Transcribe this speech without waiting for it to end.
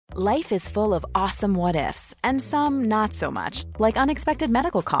Life is full of awesome what-ifs, and some not so much, like unexpected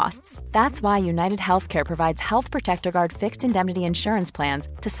medical costs. That's why United Healthcare provides Health Protector Guard fixed indemnity insurance plans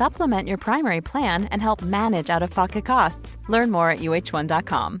to supplement your primary plan and help manage out-of-pocket costs. Learn more at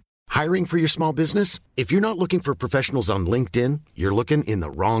uh1.com. Hiring for your small business? If you're not looking for professionals on LinkedIn, you're looking in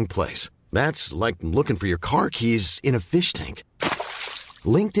the wrong place. That's like looking for your car keys in a fish tank.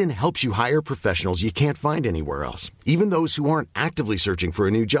 LinkedIn helps you hire professionals you can't find anywhere else, even those who aren't actively searching for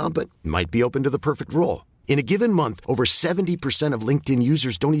a new job but might be open to the perfect role. In a given month, over 70% of LinkedIn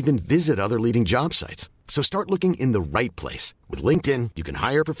users don't even visit other leading job sites. So start looking in the right place. With LinkedIn, you can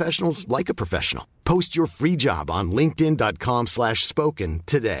hire professionals like a professional. Post your free job on linkedin.com/spoken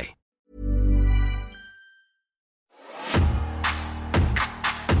today.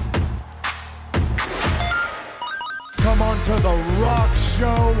 Come on to the Rock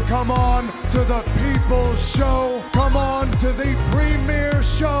Show. Come on to the People's Show. Come on to the premier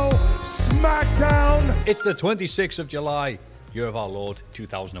show, SmackDown. It's the 26th of July, year of our Lord,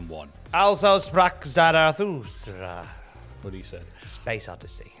 2001. Also sprach Zarathustra. What he said. Space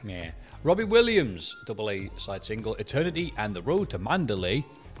Odyssey. Yeah. Robbie Williams, AA side single, Eternity and the Road to Mandalay.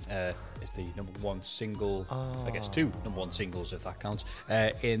 Is the number one single, I guess two number one singles if that counts,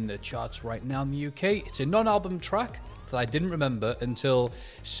 in the charts right now in the UK. It's a non-album track that I didn't remember until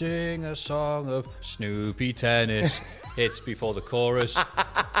Sing a Song of Snoopy Tennis. It's before the chorus.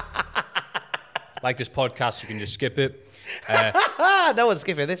 Like this podcast, you can just skip it. No one's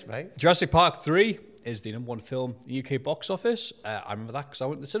skipping this, mate. Jurassic Park 3 is the number one film in the UK box office. I remember that because I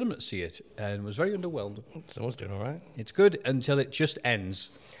went to the cinema to see it and was very underwhelmed. Someone's doing all right. It's good until it just ends.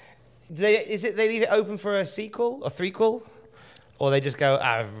 They leave it open for a sequel, a threequel? Or they just go,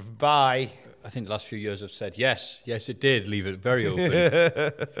 bye? I think the last few years have said yes, it did leave it very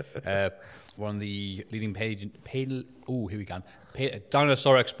open. One of the leading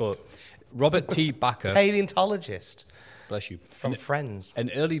dinosaur expert, Robert T. Bakker. Paleontologist. Bless you. From Friends.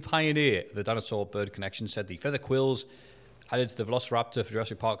 An early pioneer of the dinosaur bird connection said the feather quills added to the Velociraptor for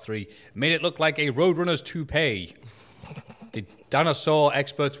Jurassic Park 3 made it look like a Roadrunner's toupee. The dinosaur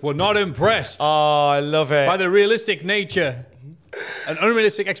experts were not impressed. Oh, I love it. By the realistic nature and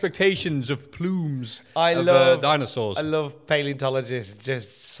unrealistic expectations of plumes of dinosaurs. I love paleontologists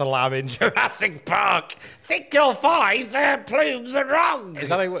just slamming Jurassic Park. Think you'll find their plumes are wrong. Is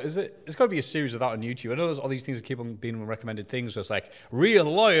that like, what is it? There's got to be a series of that on YouTube. I know there's all these things that keep on being recommended things. So it's like, real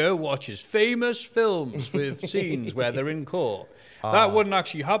lawyer watches famous films with scenes where they're in court. That wouldn't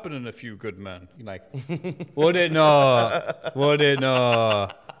actually happen in A Few Good Men. You're like, would it not? Would it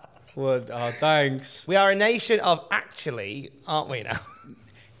not? Thanks. We are a nation of actually, aren't we now?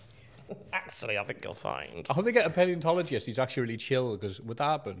 Actually, I think you'll find. I hope they get a paleontologist. He's actually really chill because would that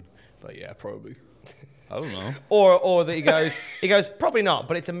happen? But yeah, probably. I don't know. Or that he goes, probably not,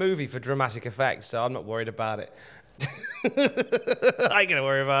 but it's a movie for dramatic effect, so I'm not worried about it. I ain't gonna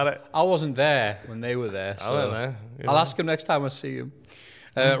worry about it. I wasn't there when they were there, so I don't know. I'll ask him next time I see him.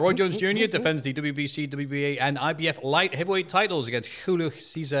 Roy Jones Jr. defends the WBC, WBA, and IBF light heavyweight titles against Julio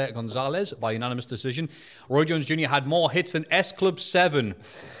Cesar Gonzalez by unanimous decision. Roy Jones Jr. had more hits than S Club 7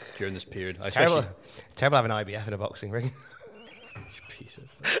 during this period. Terrible having IBF in a boxing ring. Piece of...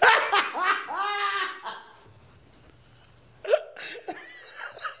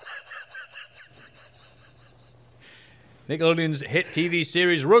 Nickelodeon's hit TV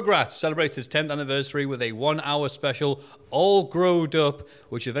series Rugrats celebrates its 10th anniversary with a 1-hour special, All Growed Up,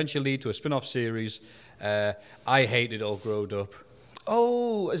 which eventually led to a spin-off series. I hated All Growed Up.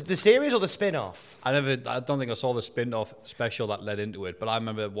 Oh, is the series or the spin-off? I don't think I saw the spin-off special that led into it, but I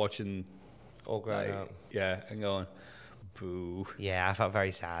remember watching All Growed Up. Yeah, and going, boo. Yeah, I felt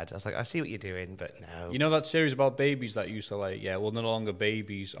very sad. I was like, I see what you're doing, but no. You know that series about babies that used to no longer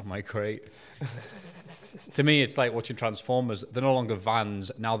babies. I'm like, great. To me, it's like watching Transformers. They're no longer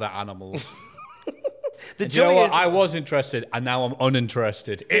vans, now they're animals. The joy you know what? I was interested, and now I'm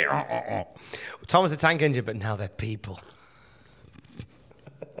uninterested. Thomas the Tank Engine, but now they're people.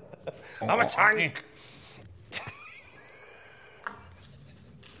 I'm a tank.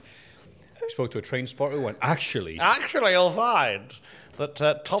 I spoke to a train spotter who went, Actually, you'll find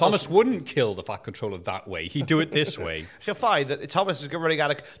that Thomas wouldn't kill the Fat Controller that way. He'd do it this way. You'll find that Thomas was going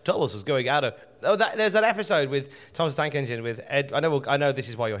out of. Oh, there's that episode with Thomas the Tank Engine with Ed. I know this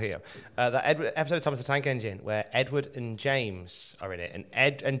is why you're here. That episode of Thomas the Tank Engine where Edward and James are in it,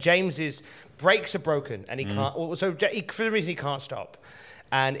 and James's brakes are broken, and he can't. So for some reason he can't stop,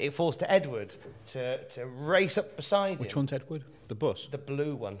 and it falls to Edward to race up beside him. Which one's Edward? The bus? The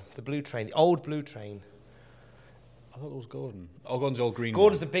blue one, the blue train, the old blue train. I thought it was Gordon. Oh, Gordon's all green.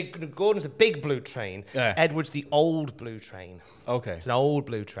 Gordon's the big blue train. Yeah. Edward's the old blue train. Okay. It's an old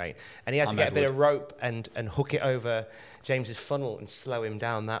blue train. And he had to get a bit Edward. of rope and hook it over James's funnel and slow him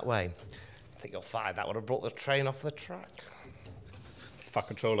down that way. I think you'll find that would have brought the train off the track. Fat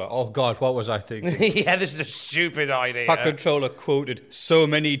Controller. Oh, God, what was I thinking? Yeah, this is a stupid idea. Fat Controller quoted, so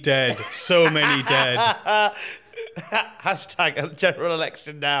many dead, so many dead. Hashtag general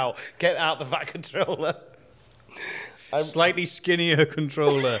election now. Get out the Fat Controller. Slightly skinnier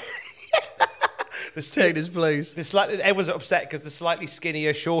controller. Let's take his place. Everyone's upset because the slightly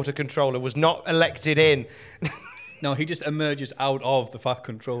skinnier, shorter controller was not elected in. No, he just emerges out of the Fat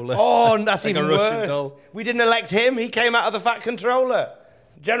Controller. Oh, that's Like a even Russian worse. doll. We didn't elect him. He came out of the Fat Controller.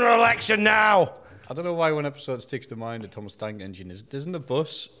 General election now. I don't know why one episode sticks to mind of Thomas Tank Engine is, doesn't the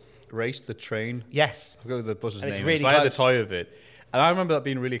bus race the train? Yes. I forgot what the bus's And it's name really is, but I had the close. toy of it. And I remember that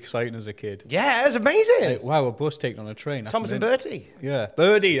being really exciting as a kid. Yeah, it was amazing. Like, wow, a bus taking on a train. That's Thomas and amazing. Bertie. Yeah,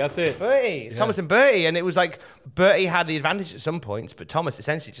 Birdie, that's it. Bertie. Thomas and Bertie. And it was like Bertie had the advantage at some points, but Thomas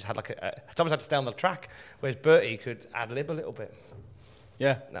essentially just had Thomas had to stay on the track, whereas Bertie could ad-lib a little bit.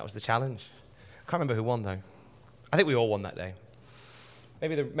 Yeah. That was the challenge. I can't remember who won, though. I think we all won that day.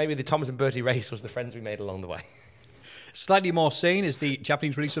 Maybe the Thomas and Bertie race was the friends we made along the way. Slightly more sane is the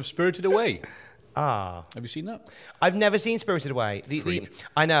Japanese release of Spirited Away. Ah. Have you seen that? I've never seen Spirited Away.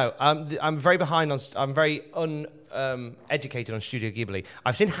 I know. I'm very behind on. I'm very educated on Studio Ghibli.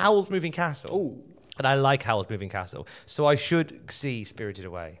 I've seen Howl's Moving Castle. Oh. And I like Howl's Moving Castle. So I should see Spirited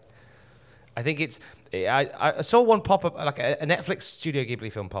Away. I think it's. I saw one pop up, like a Netflix Studio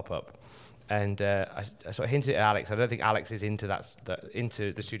Ghibli film pop up. And I sort of hinted at Alex. I don't think Alex is into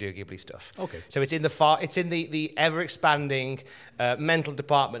into the Studio Ghibli stuff. Okay. So it's in the ever expanding mental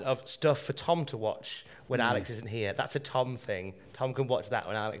department of stuff for Tom to watch when Alex isn't here. That's a Tom thing. Tom can watch that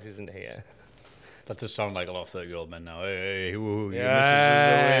when Alex isn't here. That does sound like a lot of 30-year-old men now. Hey, ooh, your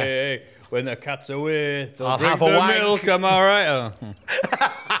Yeah. missus is away. When the cat's away, they'll I'll drink have a the wank. milk. Am I right? Oh.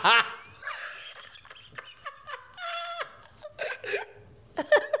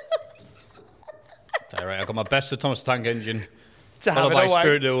 All right, I got my best of Thomas the Tank Engine. To Followed have by it away.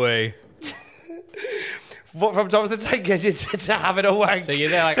 Spirited Away. What, from Thomas the Tank Engine to have it a wank. So you're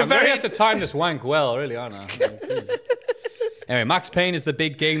there like, It's a I'm going to very- have to time this wank well, really, aren't I? Anyway, Max Payne is the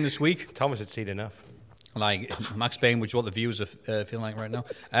big game this week. Thomas had seen enough. Like Max Payne, which is what the viewers are feeling like right now,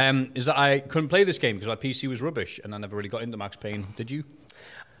 is that I couldn't play this game because my PC was rubbish and I never really got into Max Payne. Did you?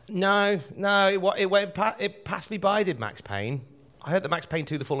 No, it passed me by, did Max Payne. I heard that Max Payne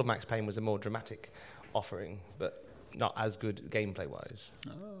 2, The Fall of Max Payne, was a more dramatic offering, but not as good gameplay-wise,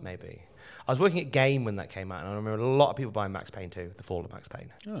 maybe. I was working at Game when that came out, and I remember a lot of people buying Max Payne 2, The Fall of Max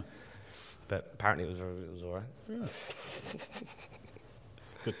Payne. Oh. But apparently it was all right. Yeah.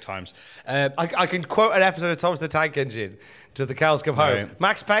 Good times. I can quote an episode of Thomas the Tank Engine till the cows come home. Right.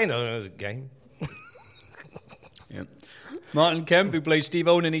 Max Payne, oh, no, it was a game. Yeah. Martin Kemp, who plays Steve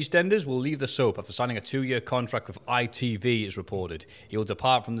Owen in EastEnders, will leave the soap after signing a 2-year contract with ITV, is reported. He will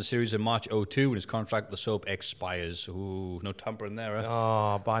depart from the series in March 2002 when his contract with the soap expires. Ooh, no tampering there, huh?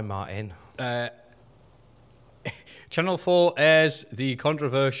 Oh, bye, Martin. Channel 4 airs the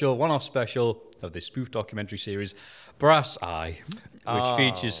controversial one-off special of the spoof documentary series Brass Eye, which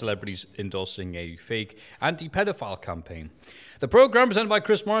features celebrities endorsing a fake anti-pedophile campaign. The programme, presented by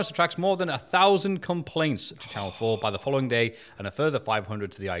Chris Morris, attracts more than 1,000 complaints to Channel 4 by the following day and a further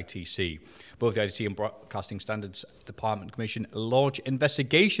 500 to the ITC. Both the ITC and Broadcasting Standards Department Commission launch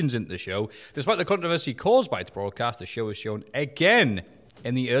investigations into the show. Despite the controversy caused by its broadcast, the show is shown again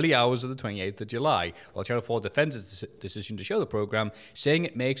in the early hours of the 28th of July, while Channel 4 defends its decision to show the programme, saying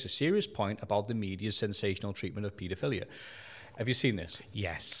it makes a serious point about the media's sensational treatment of paedophilia. Have you seen this?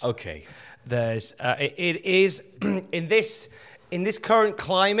 Yes. Okay. There's it is in this current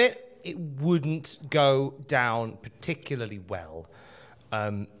climate, it wouldn't go down particularly well,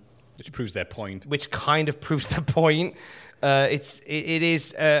 Which proves their point. which kind of proves the point. It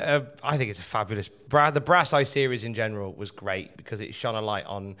is I think it's a fabulous. The Brass Eye series in general was great because it shone a light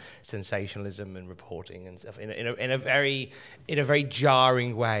on sensationalism and reporting and stuff in a very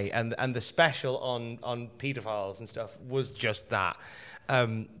jarring way. And the special on paedophiles and stuff was just that.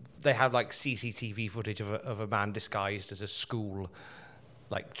 They had like CCTV footage of a man disguised as a school,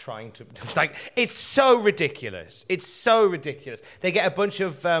 like trying to. It's so ridiculous. It's so ridiculous. They get a bunch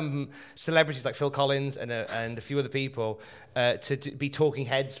of celebrities like Phil Collins and a few other people to be talking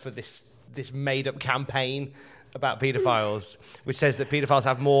heads for this made up campaign about paedophiles, which says that paedophiles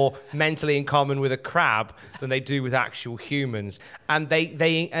have more mentally in common with a crab than they do with actual humans, and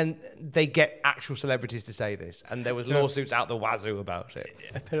they get actual celebrities to say this, and there was lawsuits out the wazoo about it.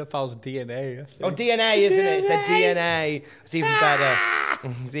 A pedophile's DNA. I think. Oh, DNA, isn't it? It's their DNA. It's even better.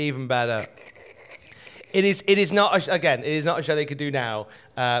 It's even better. It is not a show they could do now,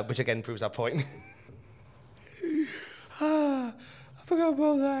 which again proves our point. I forgot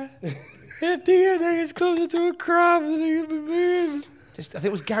about that. Their DNA is closer to a crab than a human being. I think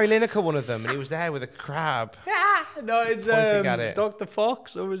it was Gary Lineker, one of them, and he was there with a crab. No, it's Pointing at it. Dr.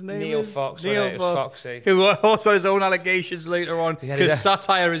 Fox, or his name Neil is? Fox. Neil It was Foxy. Who also had his own allegations later on, had because his-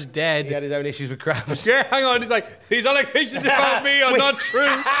 satire is dead. He had his own issues with crabs. Yeah, hang on. He's like, these allegations about me are not true.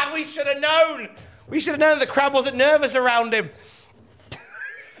 We should have known. We should have known the crab wasn't nervous around him.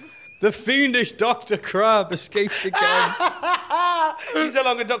 The fiendish Dr. Crab escapes again. He's no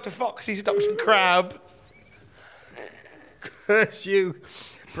longer Dr. Fox. He's Dr. Crab. Curse you,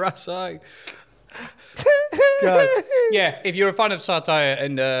 brass eye. God. Yeah, if you're a fan of satire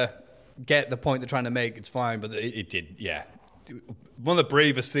and get the point they're trying to make, it's fine. But it did, yeah. One of the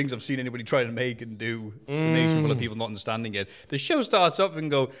bravest things I've seen anybody try to make and do, a nation full of people not understanding it. The show starts up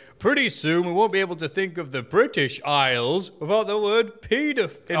and go, pretty soon we won't be able to think of the British Isles without the word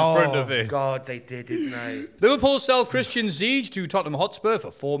pedoph in front of it. Oh, God, they did, didn't they? Liverpool sell Christian Ziege to Tottenham Hotspur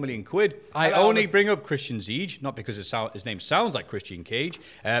for £4 million. I only bring up Christian Ziege, not because his name sounds like Christian Cage,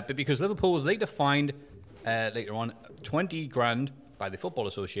 but because Liverpool was later fined, later on, 20 grand by the Football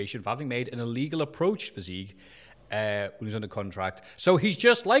Association for having made an illegal approach for Ziege when he was under contract. So he's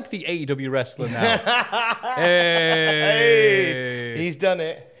just like the AEW wrestler now. Hey, he's done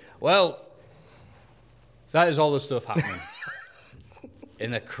it. Well, that is all the stuff happening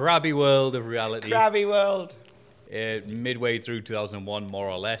in the crabby world of reality. Crabby world. Midway through 2001, more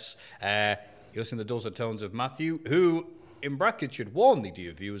or less. You listen to the dulcet tones of Matthew, who, in brackets, should warn the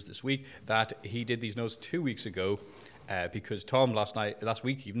dear viewers this week that he did these notes 2 weeks ago. Because Tom last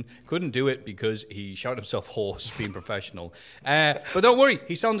week even, couldn't do it because he shouted himself hoarse, being professional. But don't worry,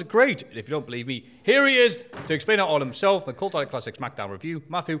 he sounds great. If you don't believe me, here he is to explain it all himself. The Cult Classic SmackDown review,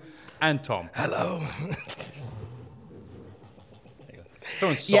 Matthew and Tom. Hello. Just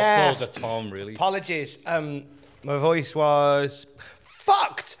throwing softballs at Tom, really. Apologies. My voice was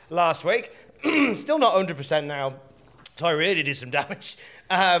fucked last week. Still not 100% now. So I really did some damage.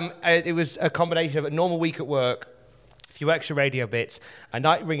 It was a combination of a normal week at work, a few extra radio bits, a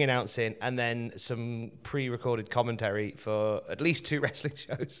night ring announcing, and then some pre-recorded commentary for at least 2 wrestling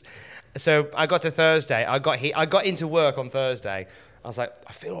shows. So I got to Thursday. I got into work on Thursday. I was like,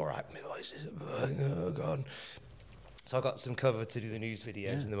 I feel all right. My voice isn't burning. Oh, God. So I got some cover to do the news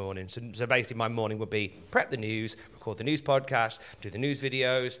videos in the morning. So basically my morning would be prep the news, record the news podcast, do the news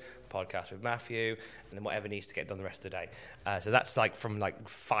videos, podcast with Matthew, and then whatever needs to get done the rest of the day. So that's like from like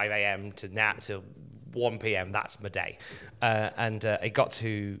 5 a.m. to now till 1 p.m. That's my day. It got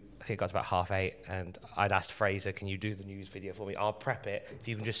to about 8:30, and I'd asked Fraser, can you do the news video for me? I'll prep it. If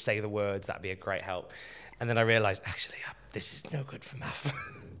you can just say the words, that'd be a great help. And then I realised, actually, this is no good for Math.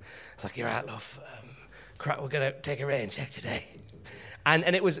 It's like, you're out, love. We're going to take a rain check today.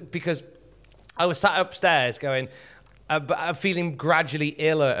 And it was because I was sat upstairs going, but I'm feeling gradually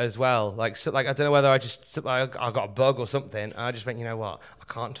iller as well. Like I don't know whether I got a bug or something. And I just went, you know what?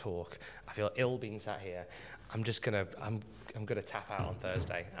 I can't talk. I feel ill being sat here. I'm gonna tap out on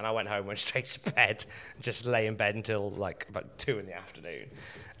Thursday. And I went home, went straight to bed, just lay in bed until like about 2 in the afternoon.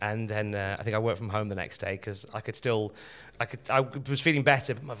 And then I think I worked from home the next day because I was feeling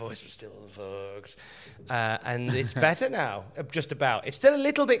better, but my voice was still fucked. And it's better now, just about. It's still a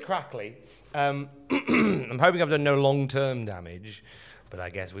little bit crackly. I'm hoping I've done no long-term damage, but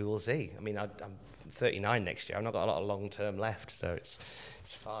I guess we will see. I mean, I'm 39 next year. I've not got a lot of long-term left, so it's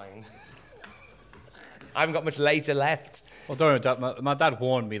fine. I haven't got much later left. Well, don't know, my dad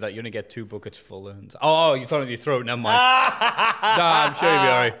warned me that you only get 2 buckets full. And you thought it in your throat, never mind. Nah, I'm sure you'll be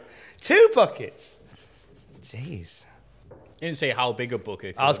all right. 2 buckets? Jeez. He didn't say how big a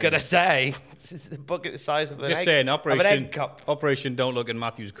bucket. I was going to say, this is the bucket the size of an Just saying, of an egg cup. Operation Don't Look in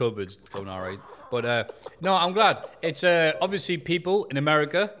Matthew's Cupboards going all right. But no, I'm glad. It's obviously people in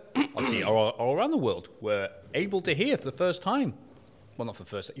America, obviously all around the world, were able to hear for the first time. Well, not for the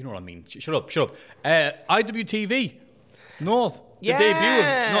first, you know what I mean. Shut up. IWTV North. The debut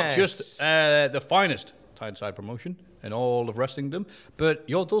of not just the finest Tyneside promotion in all of wrestlingdom, but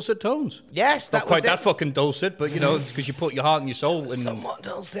your dulcet tones. Yes, that not quite was that fucking dulcet, but it's because you put your heart and your soul and somewhat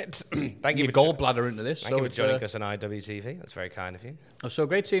dulcet. Thank you, your gallbladder into this. Thank you for joining us on IWTV. That's very kind of you. It was so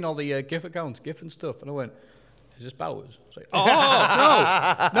great seeing all the GIF accounts, GIF and stuff, and I went, "Is this Bowers?" Like,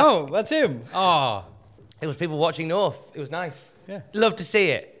 no, that's him. It was people watching North. It was nice. Yeah. Love to see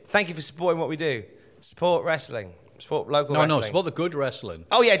it. Thank you for supporting what we do. Support wrestling. Support local wrestling. No, support the good wrestling.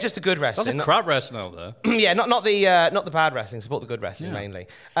 Oh yeah, just the good There's wrestling. a crap wrestling out there. Yeah, not the bad wrestling. Support the good wrestling mainly.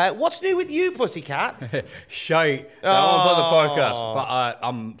 What's new with you, Pussycat? Shite. I won't put the podcast. But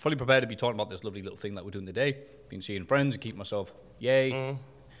I'm fully prepared to be talking about this lovely little thing that we're doing today. Been seeing friends and keep myself. Yay.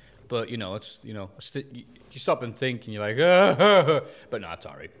 But, it's, you stop and think and you're like, but no, it's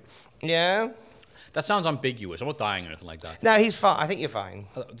all right. Yeah. That sounds ambiguous. I'm not dying or anything like that. No, he's fine. I think you're fine.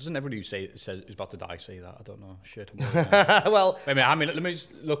 Doesn't everybody who says who's about to die say that? I don't know. Shit. Well, Wait a minute, let me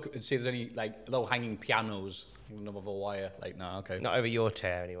just look and see if there's any low-hanging pianos. Of a wire. No, okay. not over your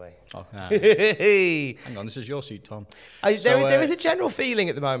chair anyway. Oh, nah. Hang Hang on, this is your seat, Tom. There is a general feeling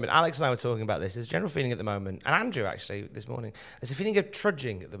at the moment. Alex and I were talking about this. There's a general feeling at the moment, and Andrew actually this morning. There's a feeling of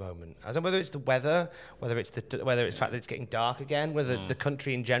trudging at the moment. I don't know whether it's the weather, whether it's the fact that it's getting dark again, whether the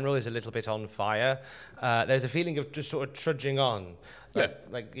country in general is a little bit on fire. There's a feeling of just sort of trudging on.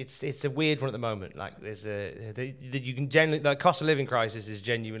 Like it's a weird one at the moment. Like there's the cost of living crisis is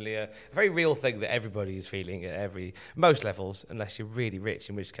genuinely a very real thing that everybody is feeling at most levels, unless you're really rich,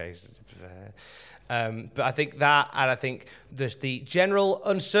 in which case. But I think that, and I think there's the general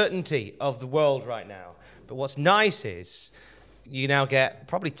uncertainty of the world right now. But what's nice is you now get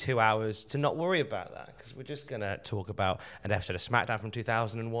probably 2 hours to not worry about that, because we're just going to talk about an episode of SmackDown from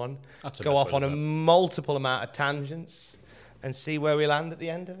 2001, go off on a multiple amount of tangents, and see where we land at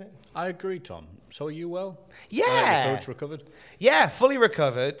the end of it. I agree, Tom. So are you well? Yeah. Your throat's recovered? Yeah, fully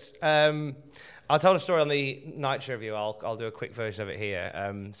recovered. I'll tell a story on the night show review. I'll do a quick version of it here.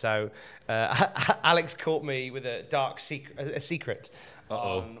 Alex caught me with a dark secret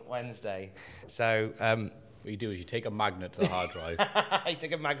on Wednesday. So what you do is you take a magnet to the hard drive. I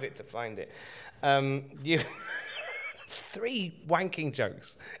take a magnet to find it. It's 3 wanking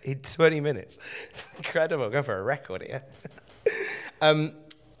jokes in 20 minutes. It's incredible. Going for a record here.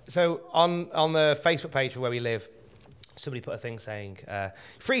 So on the Facebook page for where we live, somebody put a thing saying,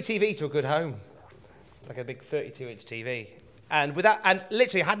 free TV to a good home. Like a big 32-inch TV. And with that, and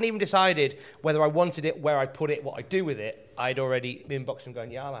literally, I hadn't even decided whether I wanted it, where I put it, what I do with it. I'd already inboxed him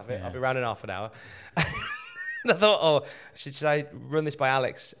going, yeah, I'll have it. Yeah. I'll be around in half an hour. And I thought, should I run this by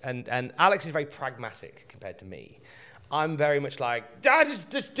Alex? And Alex is very pragmatic compared to me. I'm very much like,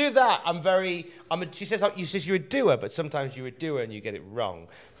 just do that. She says you're a doer, but sometimes you're a doer and you get it wrong.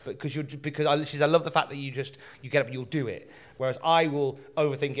 I love the fact that you get up and you'll do it. Whereas I will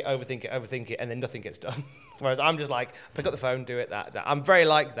overthink it, and then nothing gets done. Whereas I'm just like, pick up the phone, do it, that. I'm very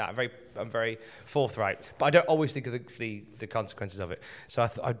like that. I'm very forthright. But I don't always think of the consequences of it. So I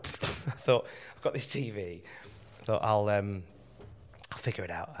thought, I've got this TV. I thought I'll figure it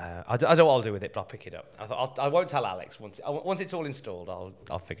out. I don't know what I'll do with it, but I'll pick it up. I thought I won't tell Alex once it's all installed.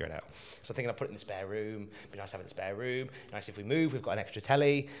 I'll figure it out. So I'm thinking I'll put it in the spare room. It'd be nice to have it in the spare room. Nice if we move, we've got an extra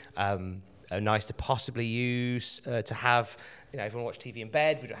telly. Nice to possibly use to have. If you want to watch TV in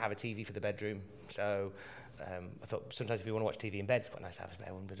bed, we don't have a TV for the bedroom. So I thought sometimes if you want to watch TV in bed, it's quite nice to have a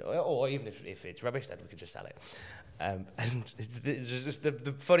spare one. Or even if it's rubbish, then we could just sell it. And it's just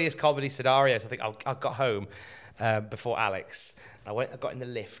the funniest comedy scenarios. I think I got home before Alex. I got in the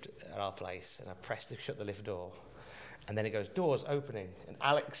lift at our place, and I pressed to shut the lift door. And then it goes, doors opening. And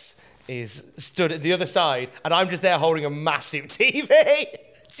Alex is stood at the other side, and I'm just there holding a massive TV.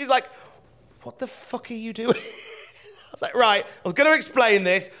 She's like, what the fuck are you doing? I was like, right, I was going to explain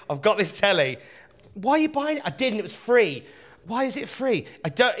this. I've got this telly. Why are you buying it? I didn't. It was free. Why is it free?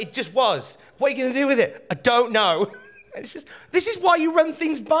 It just was. What are you going to do with it? I don't know. And it's just, this is why you run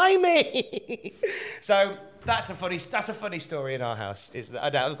things by me. So that's a funny story in our house. Is that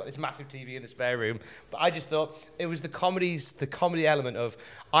I've got this massive TV in the spare room, but I just thought it was the comedy element of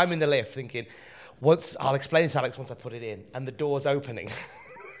I'm in the lift thinking, I'll explain to Alex once I put it in, and the door's opening.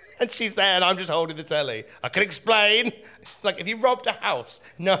 And she's there, and I'm just holding the telly. I can explain. Like, if you robbed a house,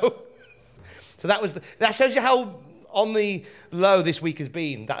 no. So that shows you how on the low this week has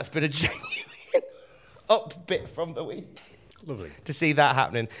been. That's been a genuine up bit from the week. Lovely. To see that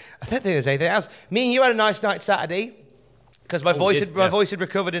happening. I don't think there's anything else. Me and you had a nice night Saturday, because my voice had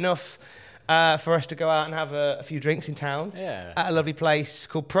recovered enough for us to go out and have a few drinks in town. Yeah. At a lovely place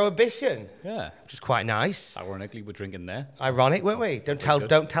called Prohibition. Yeah. Which is quite nice. Ironically, we're drinking there. Ironic, weren't we? Don't tell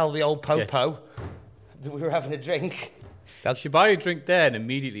the old popo that we were having a drink. You buy a drink there, and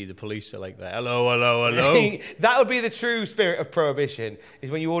immediately the police are like, hello. That would be the true spirit of Prohibition, is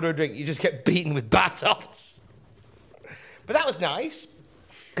when you order a drink, you just get beaten with batons. But that was nice,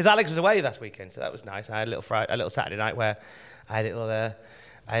 because Alex was away last weekend, so that was nice. I had a little Saturday night where I had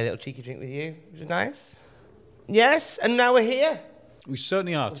a little cheeky drink with you, which was nice. Yes, and now we're here. We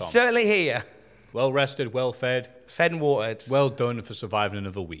certainly are, Tom. Certainly here. Well rested, well fed. Fed and watered. Well done for surviving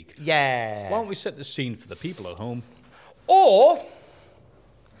another week. Yeah. Why don't we set the scene for the people at home? Or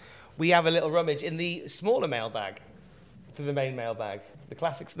we have a little rummage in the smaller mailbag to the main mailbag. The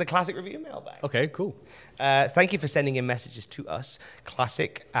classic review mailbag. Okay, cool. Thank you for sending in messages to us,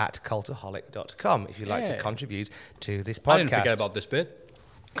 classic@cultaholic.com, if you'd like to contribute to this podcast. I didn't forget about this bit.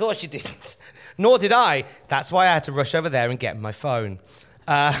 Of course you didn't. Nor did I. That's why I had to rush over there and get my phone.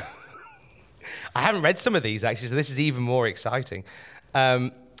 I haven't read some of these, actually, so this is even more exciting.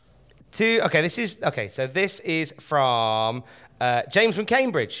 This is from James from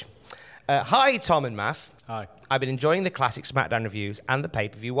Cambridge. Hi, Tom and Math. Hi. I've been enjoying the classic SmackDown reviews and the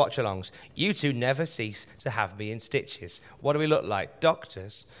pay-per-view watch-alongs. You two never cease to have me in stitches. What do we look like?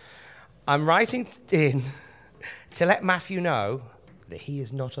 Doctors. I'm writing in to let Matthew know that he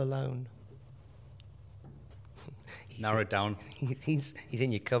is not alone. Narrow it down. He's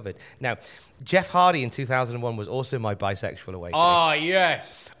in your cupboard. Now, Jeff Hardy in 2001 was also my bisexual awakening. Oh,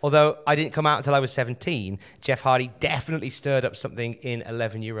 yes. Although I didn't come out until I was 17, Jeff Hardy definitely stirred up something in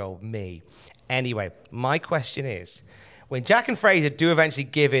 11-year-old me. Anyway, my question is, when Jack and Fraser do eventually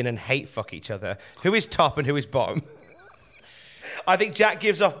give in and hate fuck each other, who is top and who is bottom? I think Jack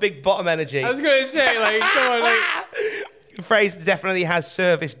gives off big bottom energy. I was going to say, come on, Fraser definitely has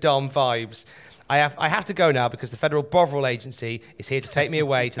service dom vibes. I have to go now because the Federal Bovril Agency is here to take me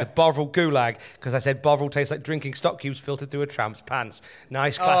away to the Bovril Gulag because I said Bovril tastes like drinking stock cubes filtered through a tramp's pants.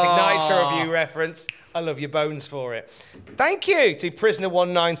 Nice classic Nitro review reference. I love your bones for it. Thank you to Prisoner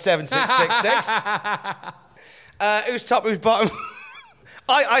 197666. Who's top, who's bottom?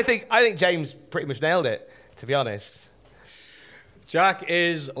 I think James pretty much nailed it, to be honest. Jack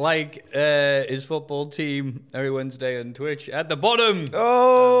is like his football team every Wednesday on Twitch at the bottom of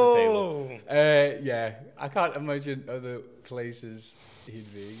the table. Yeah, I can't imagine other places he'd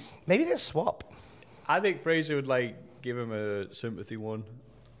be. Maybe they'll swap. I think Fraser would give him a sympathy one.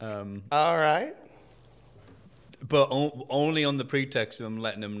 All right. But only on the pretext of him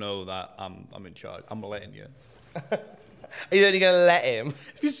letting him know that I'm in charge. I'm letting you. Are you only going to let him?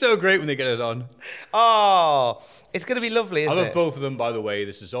 It'd be so great when they get it on. Oh, it's going to be lovely, isn't it? I love both of them, by the way.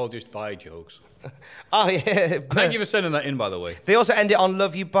 This is all just bye jokes. Oh, yeah. Thank you for sending that in, by the way. They also end it on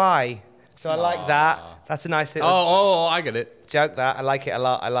love you bye. So I like that. That's a nice little I get it. joke, that. I like it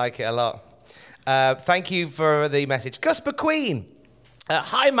a lot. Thank you for the message. Gus McQueen.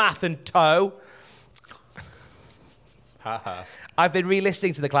 Hi, Math and Toe. I've been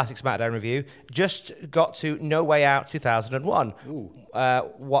re-listening to the Classic SmackDown review. Just got to No Way Out 2001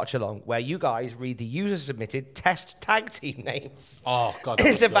 watch along, where you guys read the user-submitted test tag team names. Oh, God.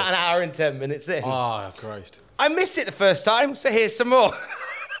 It's about an hour and 10 minutes in. Oh, Christ. I missed it the first time, so here's some more.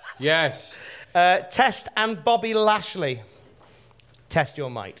 Yes. Test and Bobby Lashley. Test your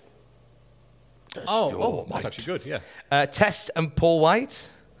might. That's actually good, yeah. Test and Paul White.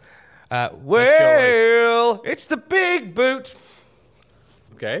 Well, it's the big boot.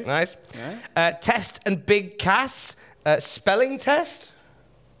 Okay. Nice. Yeah. Test and Big Cass. Spelling test.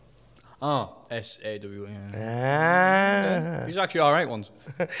 Oh, S-A-W. These are actually all right ones.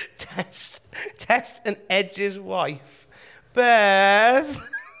 Test and Edge's wife. Beth.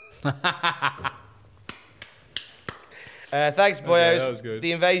 Thanks, boyos. Okay, that was good.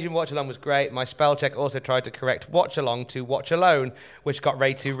 The Invasion watch along was great. My spell check also tried to correct watch along to watch alone, which got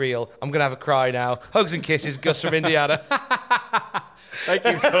way too real. I'm gonna have a cry now. Hugs and kisses, Gus from Indiana. Thank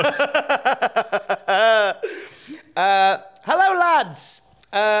you, Gus. Hello, lads.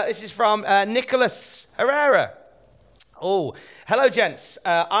 This is from Nicholas Herrera. Oh, hello, gents.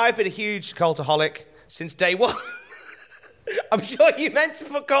 I've been a huge cultaholic since day one. I'm sure you meant a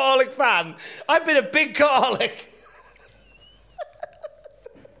cultaholic fan. I've been a big cultaholic.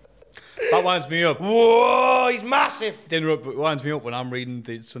 That winds me up. Whoa, he's massive. It winds me up when I'm reading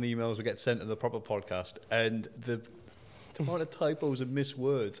some emails that get sent to the proper podcast and the amount of typos and missed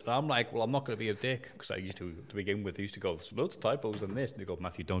words. And I'm like, well, I'm not going to be a dick because I used to begin with. I used to go, there's loads of typos in this. And they go,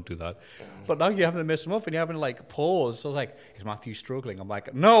 Matthew, don't do that. But now you're having to miss them up and you're having to pause. So I was like, is Matthew struggling? I'm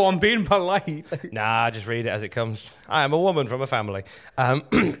like, no, I'm being polite. Nah, just read it as it comes. I am a woman from a family.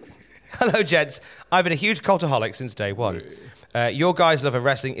 Hello, gents. I've been a huge cultaholic since day one. Your guys' love of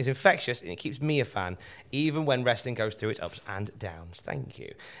wrestling is infectious, and it keeps me a fan, even when wrestling goes through its ups and downs. Thank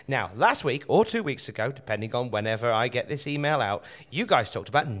you. Now, last week, or 2 weeks ago, depending on whenever I get this email out, you guys talked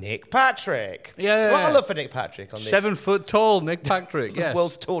about Nick Patrick. Yeah. What a love for Nick Patrick on this. 7 foot tall Nick Patrick, yes. The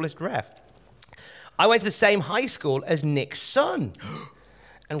world's tallest ref. I went to the same high school as Nick's son.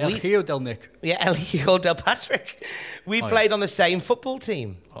 And El Hijo del Nick. Yeah, El Hijo del Patrick. We played on the same football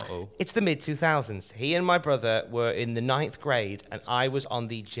team. Uh-oh. It's the mid-2000s. He and my brother were in the 9th grade, and I was on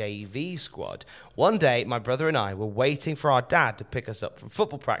the JV squad. One day, my brother and I were waiting for our dad to pick us up from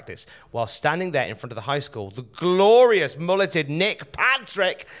football practice. While standing there in front of the high school, the glorious mulleted Nick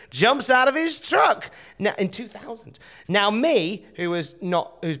Patrick jumps out of his truck. Now, in 2000. Now, me, who's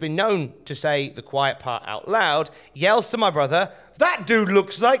been known to say the quiet part out loud, yells to my brother, "That dude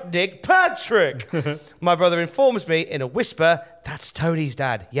looks like Nick Patrick." My brother informs me in a whisper, "That's Tony's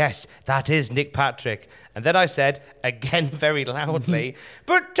dad. Yes, that is Nick Patrick." And then I said, again very loudly,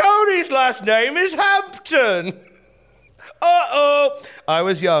 "But Tony's last name is Hampton." Uh-oh! I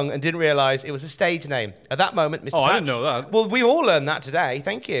was young and didn't realise it was a stage name. At that moment, Mr. I didn't know that. Well, we all learned that today.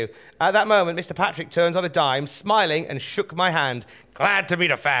 Thank you. At that moment, Mr. Patrick turns on a dime, smiling, and shook my hand. "Glad to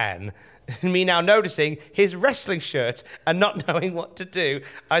meet a fan." Me now noticing his wrestling shirt and not knowing what to do,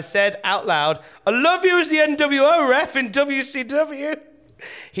 I said out loud, "I love you as the NWO ref in WCW."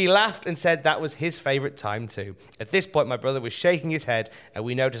 He laughed and said that was his favourite time too. At this point, my brother was shaking his head, and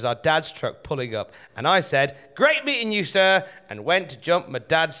we noticed our dad's truck pulling up. And I said, "Great meeting you, sir," and went to jump my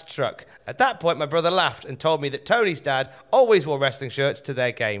dad's truck. At that point, my brother laughed and told me that Tony's dad always wore wrestling shirts to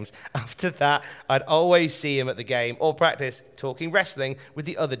their games. After that, I'd always see him at the game or practice talking wrestling with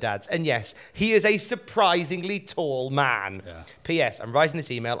the other dads. And yes, he is a surprisingly tall man. Yeah. P.S. I'm writing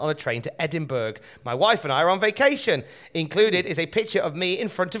this email on a train to Edinburgh. My wife and I are on vacation. Included is a picture of me in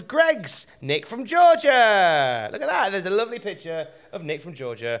front of Greg's, Nick from Georgia. Look at that. There's a lovely picture of Nick from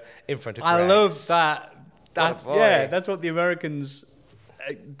Georgia in front of Greg's. I love that. That's What a boy. yeah. That's what the Americans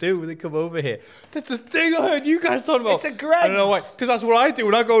do when they come over here. That's the thing I heard you guys talking about. It's a Greg's. I don't know why, because that's what I do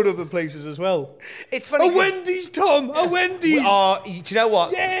when I go to other places as well. It's funny. A Wendy's, Tom. A Wendy's. Do you know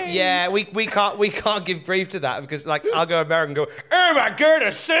what? Yay! Yeah, we can't give grief to that because like I'll go American and go, "Oh my god,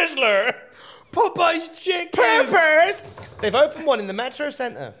 a Sizzler, Popeye's chicken. Peppers." They've opened one in the Metro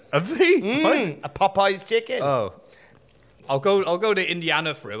Centre. Have they? A Popeye's chicken. Oh. I'll go to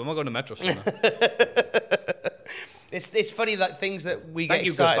Indiana for it. I'm not going to Metro Center. It's funny like things that we get Thank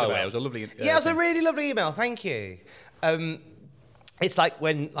you, excited Gus, by the about. way. It was a lovely. Yeah, it was a really lovely email. Thank you. It's like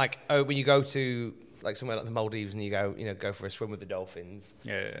when you go to like somewhere like the Maldives and you go for a swim with the dolphins.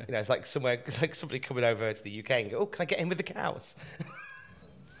 Yeah. You know, it's like somebody coming over to the UK and go, "Oh, can I get in with the cows?"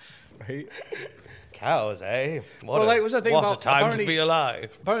 Right. Cows, eh? Well, like, was that thing what about- a time to apparently- be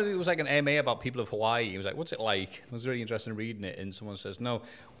alive. Apparently, it was like an AMA about people of Hawaii. He was like, "What's it like?" I was really interested in reading it, and someone says, "No,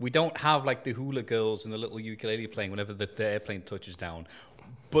 we don't have like the hula girls and the little ukulele playing whenever the airplane touches down,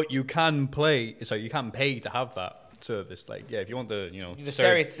 but you can play. So you can pay to have that service. Like, yeah, if you want the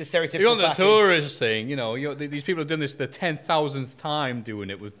stereotypical if you want the package. tourist thing, these people have done this the 10,000th time doing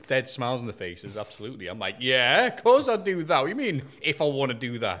it with dead smiles on their faces. Absolutely, I'm like, yeah, of course I'll do that. What do you mean if I want to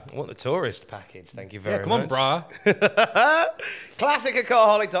do that? I want the tourist package. Thank you very Yeah, much. come on, brah.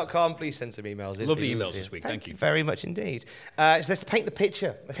 Classic@carholic.com. Please send some emails in. Lovely People emails do. this week. Thank you. very much indeed. So let's paint the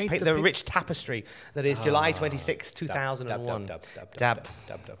picture. Let's Paint paint the the pic- rich tapestry that is July 26, 2001. Dab.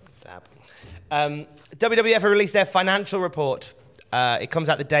 WWF have released their financial report. It comes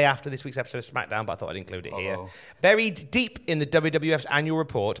out the day after this week's episode of SmackDown, but I thought I'd include it here. Buried deep in the WWF's annual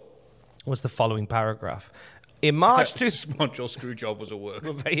report was the following paragraph. In March Montreal Screwjob was a work.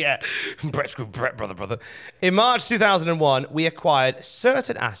 yeah, Brett, brother. In March 2001, we acquired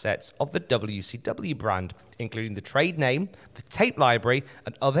certain assets of the WCW brand, including the trade name, the tape library,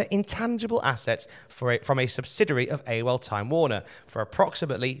 and other intangible assets from a subsidiary of AOL Time Warner for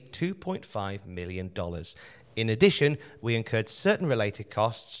approximately $2.5 million. In addition, we incurred certain related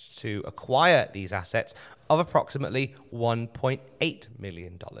costs to acquire these assets of approximately $1.8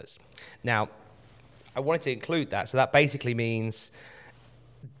 million. Now, I wanted to include that, so that basically means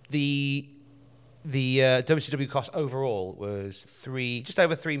the WCW cost overall was just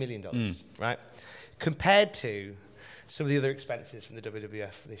over $3 million, right? Compared to some of the other expenses from the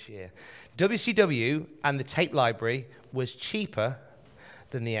WWF this year. WCW and the tape library was cheaper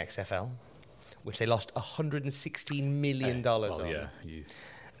than the XFL, which they lost $116 million on.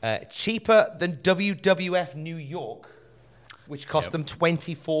 Yeah. Cheaper than WWF New York, which cost them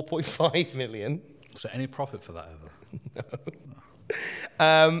 $24.5 million. Was there any profit for that ever?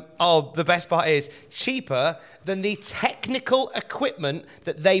 The best part is cheaper than the technical equipment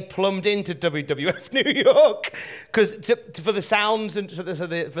that they plumbed into WWF New York, because for the sounds and for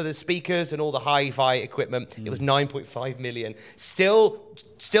the speakers and all the hi-fi equipment, it was $9.5 million. Still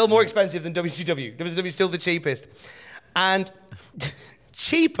more expensive than WCW. WCW is still the cheapest, and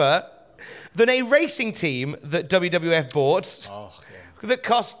cheaper than a racing team that WWF bought. That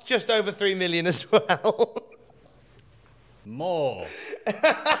cost just over $3 million as well. More.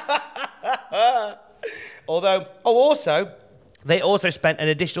 They also spent an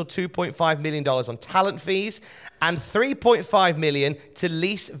additional $2.5 million on talent fees and $3.5 million to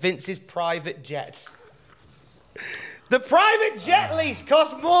lease Vince's private jet. The private jet lease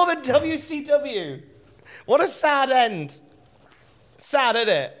cost more than WCW. What a sad end. Sad, isn't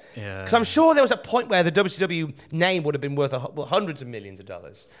it? Yeah. Because I'm sure there was a point where the WCW name would have been worth hundreds of millions of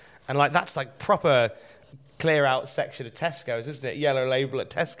dollars. And that's proper clear out section of Tesco's, isn't it? Yellow label at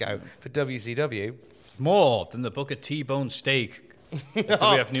Tesco for WCW. More than the Booker T-bone steak at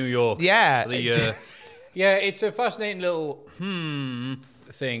WF New York. Yeah. Yeah, it's a fascinating little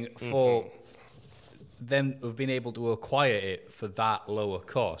thing for them who've been able to acquire it for that lower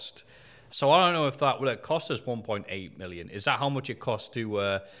cost. So I don't know if that will it cost us $1.8 million. Is that how much it costs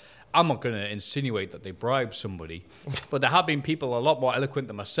to? I'm not going to insinuate that they bribed somebody, but there have been people a lot more eloquent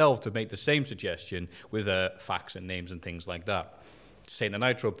than myself to make the same suggestion with facts and names and things like that. Saying the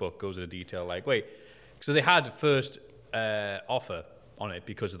Nitro book goes into detail so they had first offer on it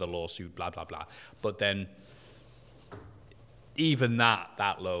because of the lawsuit, blah blah blah. But then even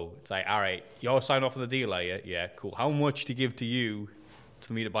that low, it's like, all right, you're signing off on the deal, are you? Yeah, cool. How much to give to you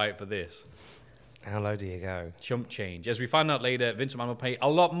for me to buy it for this? How low do you go? Chump change. As we find out later, Vince McMahon will pay a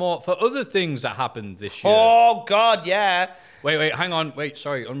lot more for other things that happened this year. Oh, God, yeah. Wait, hang on. Wait,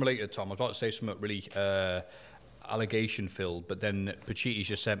 sorry, unrelated, Tom. I was about to say something really allegation-filled, but then Pacitti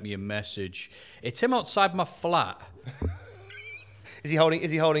just sent me a message. It's him outside my flat. Is he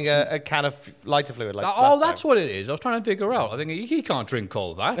holding a can of lighter fluid? That's what it is. I was trying to figure out. I think he can't drink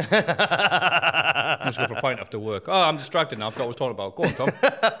all that. I'm just going for a pint after work. Oh, I'm distracted now. I forgot what I was talking about. Go on, Tom.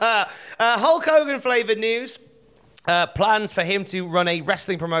 Hulk Hogan flavoured news. Plans for him to run a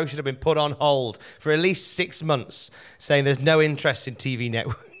wrestling promotion have been put on hold for at least 6 months, saying there's no interest in TV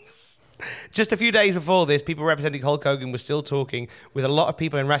networks. Just a few days before this, people representing Hulk Hogan were still talking with a lot of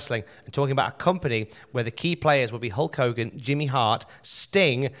people in wrestling and talking about a company where the key players would be Hulk Hogan, Jimmy Hart,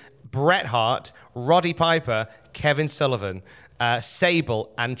 Sting, Bret Hart, Roddy Piper, Kevin Sullivan,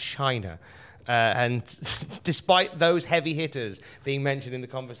 Sable, and Chyna. And despite those heavy hitters being mentioned in the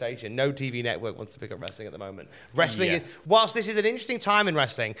conversation, no TV network wants to pick up wrestling at the moment. Wrestling is, whilst this is an interesting time in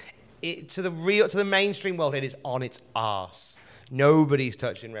wrestling, to the mainstream world, it is on its arse. Nobody's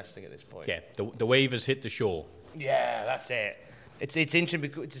touching wrestling at this point. Yeah, the wave has hit the shore. Yeah, that's it. It's interesting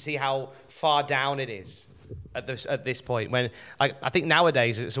to see how far down it is at this point. When I think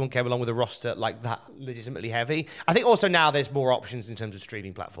nowadays someone came along with a roster like that legitimately heavy. I think also now there's more options in terms of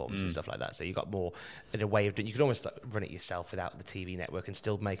streaming platforms and stuff like that. So you've got more in a way of doing. You could almost run it yourself without the TV network and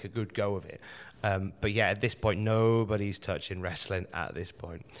still make a good go of it. But yeah, at this point, nobody's touching wrestling at this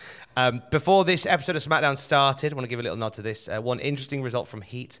point. Before this episode of SmackDown started, I want to give a little nod to this. One interesting result from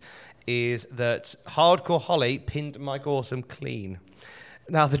Heat is that Hardcore Holly pinned Mike Awesome clean.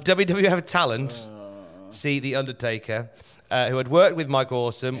 Now, the WWF talent, see The Undertaker, who had worked with Mike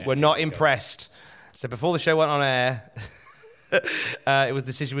Awesome, were not impressed. So before the show went on air,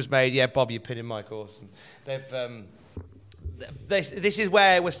 decision was made, yeah, Bob, you're pinning Mike Awesome. This is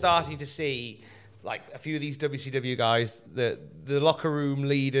where we're starting to see a few of these WCW guys, the locker room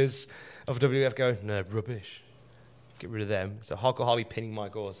leaders of WWF going, no, rubbish. Get rid of them. So Hardcore Holly pinning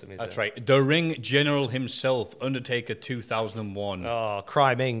Mike Awesome. That's right. The ring general himself, Undertaker 2001. Oh,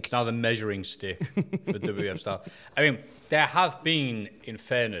 Crime Inc. It's now the measuring stick for WWF style. I mean, there have been, in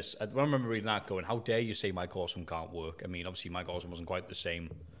fairness, I remember reading that going, how dare you say Mike Awesome can't work? I mean, obviously Mike Awesome wasn't quite the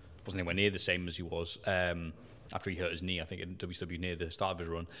same, wasn't anywhere near the same as he was after he hurt his knee, I think, in WCW near the start of his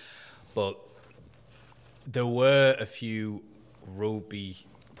run. But there were a few ropey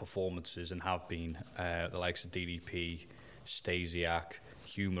performances and have been the likes of DDP, Stasiak,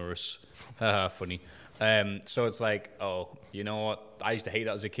 humorous, funny. So it's like, oh, you know what? I used to hate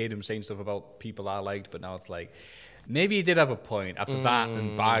that as a kid, him saying stuff about people I liked, but now it's like, maybe he did have a point after that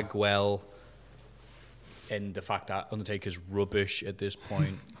and Bagwell and the fact that Undertaker's rubbish at this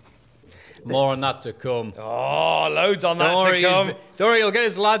point. More on that to come. Oh, loads on that to come. Don't worry, he'll get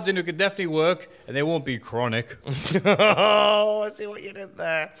his lads in who can definitely work, and they won't be chronic. Oh, I see what you did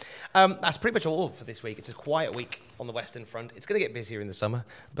there. That's pretty much all for this week. It's a quiet week on the Western Front. It's going to get busier in the summer,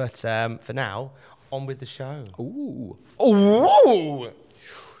 but for now, on with the show. Ooh.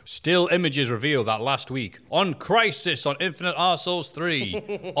 Still images reveal that last week on Crisis on Infinite Arseholes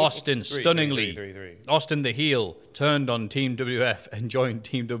 3, Austin stunningly, Austin the heel, turned on Team WF and joined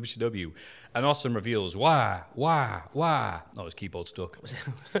Team WCW. And Austin reveals, why? Oh, his keyboard stuck.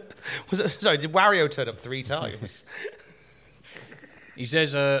 Sorry, did Wario turn up 3 times? He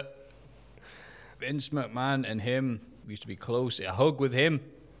says, Vince McMahon and him used to be close. A hug with him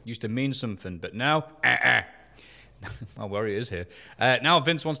used to mean something, but now, Well, where he is here. Now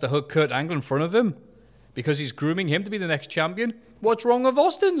Vince wants to hug Kurt Angle in front of him because he's grooming him to be the next champion. What's wrong with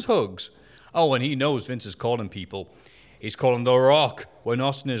Austin's hugs? Oh, and he knows Vince is calling people. He's calling The Rock when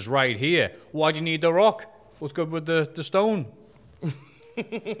Austin is right here. Why do you need The Rock? What's good with the stone? Nice,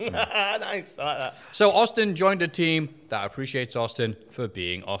 I like that. So Austin joined a team that appreciates Austin for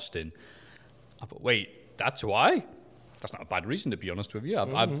being Austin. But wait, that's why? That's not a bad reason, to be honest with you.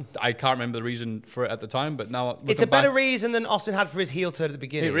 I can't remember the reason for it at the time, but now... It's a better reason than Austin had for his heel turn at the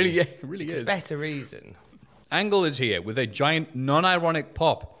beginning. It really It's is. a better reason. Angle is here with a giant, non-ironic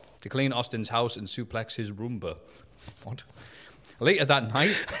pop to clean Austin's house and suplex his Roomba. What? Later that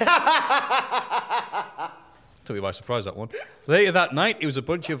night... Took me by surprise, that one. Later that night, it was a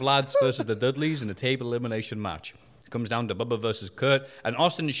bunch of lads versus the Dudleys in a table elimination match. It comes down to Bubba versus Kurt, and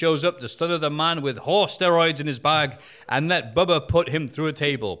Austin shows up to stutter the man with horse steroids in his bag and let Bubba put him through a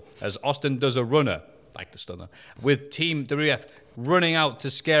table as Austin does a runner, like the stunner, with Team WF running out to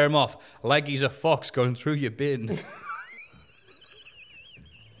scare him off like he's a fox going through your bin.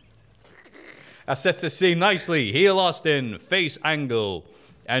 I set the scene nicely. Heel Austin, face Angle.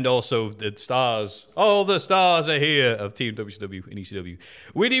 And also the stars. All the stars are here of Team WCW and ECW.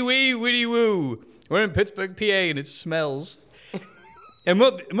 Widdy wee, widdy woo. We're in Pittsburgh, PA, and it smells. It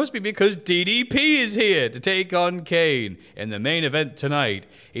must be because DDP is here to take on Kane in the main event tonight.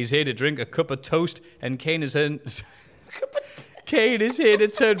 He's here to drink a cup of toast, and Kane is here to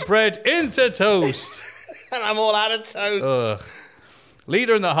turn bread into toast. And I'm all out of toast. Ugh.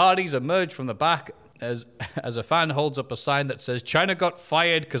 Leader and the Hardys emerge from the back as a fan holds up a sign that says, China got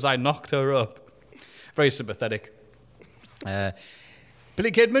fired because I knocked her up. Very sympathetic.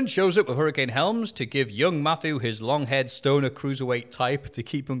 Billy Kidman shows up with Hurricane Helms to give young Matthew his long-haired stoner cruiserweight type to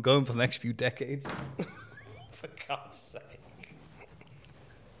keep him going for the next few decades. For God's sake.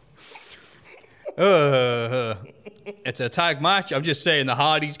 It's a tag match. I'm just saying the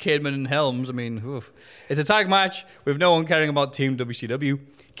Hardys, Kidman, and Helms. I mean, oof. It's a tag match with no one caring about Team WCW.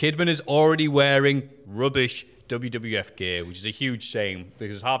 Kidman is already wearing rubbish WWF gear, which is a huge shame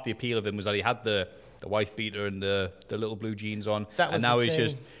because half the appeal of him was that he had the wife beater and the little blue jeans on, and now he's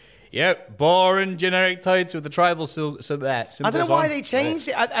just boring generic tights with the tribal symbols. I don't know why they changed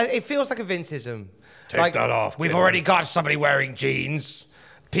it. It feels like a Vinceism. Take that off. We've already got somebody wearing jeans.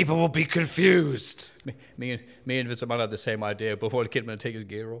 People will be confused. Me and Vince might have the same idea, but want Kidman to take his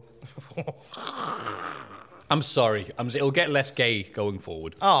gear off. I'm sorry. It'll get less gay going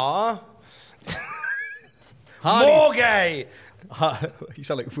forward. Aww. Hardy. More gay. You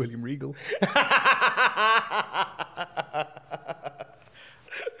sound like William Regal.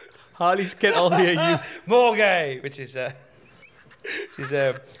 Harley's get all hear you. More gay, which is she's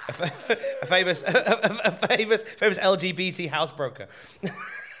a famous LGBT housebroker.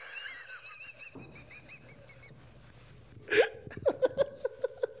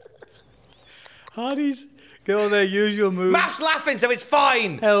 Hardy's go on their usual move. Matt's laughing, so it's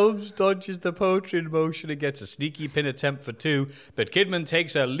fine. Helms dodges the poacher in motion and gets a sneaky pin attempt for 2, but Kidman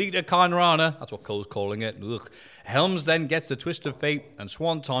takes a Lita Khan Rana. That's what Cole's calling it. Ugh. Helms then gets the twist of fate and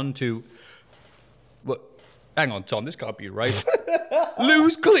Swanton to... What? Hang on, Tom, this can't be right.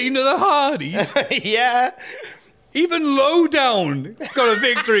 Lose clean to the Hardys. Yeah. Even Lowdown got a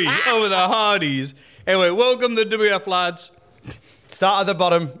victory over the Hardys. Anyway, welcome the WF lads. Start at the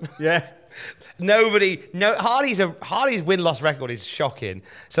bottom. Yeah. Hardy's win-loss record is shocking.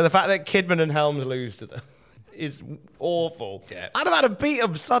 So the fact that Kidman and Helms lose to them is awful. Yeah. I'd have had to beat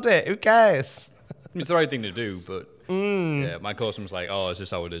them, sod it. Who cares? It's the right thing to do, but yeah, my customer's like, oh, it's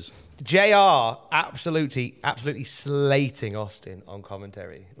just how it is. JR absolutely slating Austin on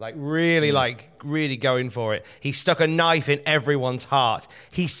commentary. Really going for it. He stuck a knife in everyone's heart.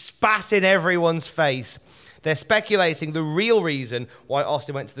 He spat in everyone's face. They're speculating the real reason why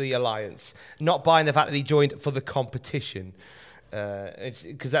Austin went to the Alliance, not buying the fact that he joined for the competition.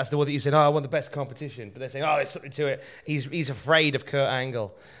 Because that's the one that you said, I want the best competition. But they're saying, there's something to it. He's afraid of Kurt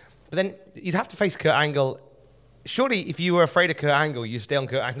Angle. But then you'd have to face Kurt Angle. Surely, if you were afraid of Kurt Angle, you'd stay on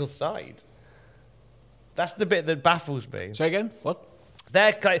Kurt Angle's side. That's the bit that baffles me. Say again? What?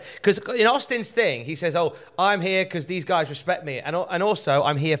 Because in Austin's thing, he says, I'm here because these guys respect me. And also,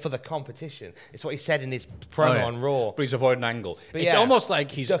 I'm here for the competition. It's what he said in his promo on Raw. But he's avoiding Angle. But it's almost like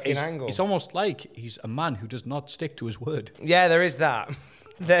he's Angle. It's almost like he's a man who does not stick to his word. Yeah, there is that.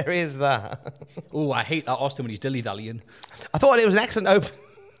 There is that. Oh, I hate that Austin when he's dilly-dallying. I thought it was an excellent open...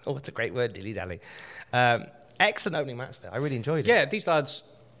 Oh, it's a great word, dilly-dally. Excellent opening match there. I really enjoyed it. Yeah, these lads,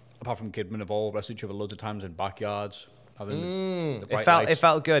 apart from Kidman, have all wrestled each other loads of times in backyards. It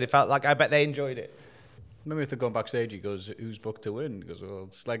felt good. It felt like I bet they enjoyed it. Remember if they're going backstage, he goes, "Who's booked to win?" He goes, "Well,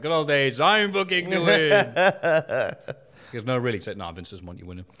 it's like good old days. I'm booking to win." He goes, "No, really." He's like, "No, Vince doesn't want you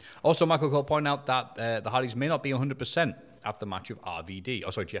winning." Also, Michael Cole pointed out that the Hardys may not be 100% after the match of RVD.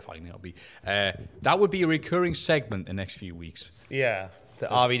 Oh, sorry, Jeff Hardy may not be. That would be a recurring segment the next few weeks. Yeah, the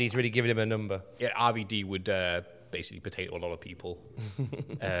RVD's really giving him a number. Yeah, RVD would basically potato a lot of people.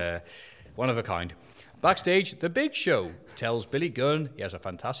 One of a kind. Backstage, The Big Show tells Billy Gunn he has a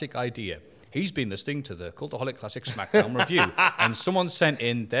fantastic idea. He's been listening to the Cultaholic Classic SmackDown review, and someone sent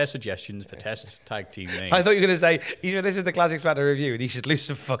in their suggestions for Test tag team names. I thought you were going to say, you should listen to the Classic SmackDown review and he should lose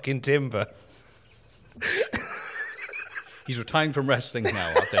some fucking timber. He's retiring from wrestling now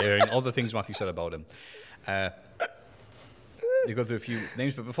after hearing all the things Matthew said about him. They go through a few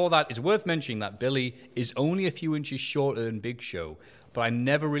names, but before that, it's worth mentioning that Billy is only a few inches shorter than Big Show, but I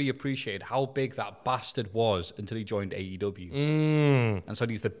never really appreciated how big that bastard was until he joined AEW. And so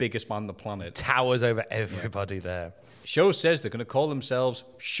he's the biggest man on the planet. Towers over everybody there. Show says they're going to call themselves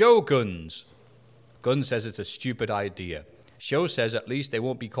Shoguns. Gunn says it's a stupid idea. Show says at least they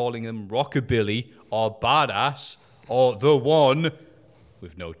won't be calling him Rockabilly or Badass or The One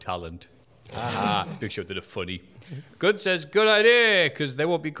with no talent. Big Show did a funny. Gunn says, good idea, because they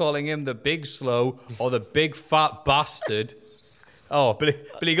won't be calling him the Big Slow or the Big Fat Bastard. Oh,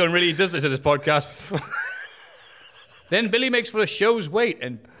 Billy Gunn really does this in this podcast. Then Billy makes fun of Show's weight,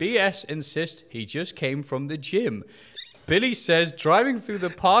 and BS insists he just came from the gym. Billy says driving through the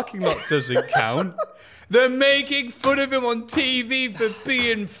parking lot doesn't count. They're making fun of him on TV for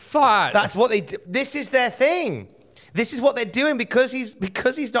being fat. That's what they do. This is their thing. This is what they're doing because he's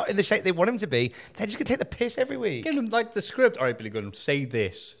not in the shape they want him to be. They're just going to take the piss every week. Give him like the script. All right, Billy Gunn, say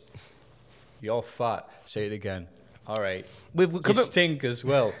this. You're fat. Say it again. All right. You stink as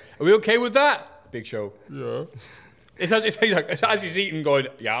well. Are we okay with that? Big Show. Yeah. It's as he's eating, going,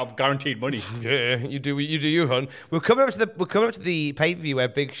 yeah, I'm guaranteed money. Yeah, you do you, hon. We're coming up to the pay-per-view where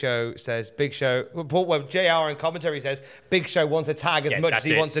Big Show says, where JR and commentary says, Big Show wants a tag as much as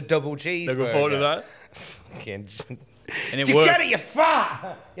he wants a double cheeseburger. Looking forward to that. And it you get it, you're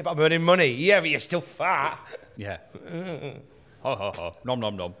fat. Yeah, but I'm earning money. Yeah, but you're still fat. Yeah. Ho, ho, ho. Nom,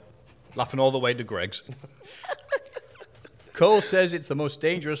 nom, nom. Laughing all the way to Greg's. Cole says it's the most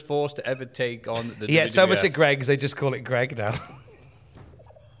dangerous force to ever take on the WWF. So much at Greg's, they just call it Greg now.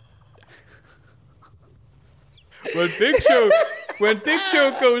 When Big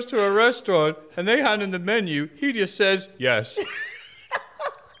Show goes to a restaurant and they hand him the menu, he just says, yes.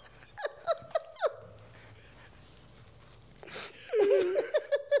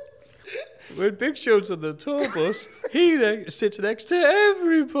 When Big Show's on the tour bus, he sits next to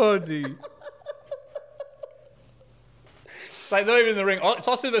everybody. It's like they're not even in the ring. It's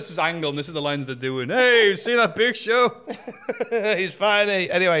Austin versus Angle, and this is the line they're doing. Hey, you see that Big Show? He's fine.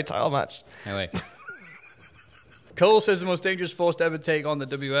 Anyway, title match. Anyway. Cole says the most dangerous force to ever take on the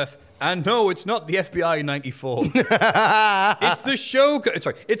WF. And no, it's not the FBI in 94. It's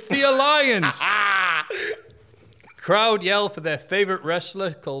the it's the Alliance. Crowd yell for their favorite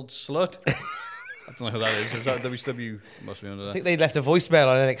wrestler called Slut. I don't know who that is. Is that WCW? Must be under that. I think they left a voicemail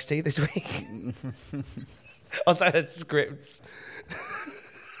on NXT this week. Also, had scripts.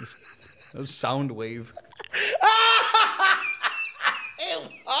 Sound wave.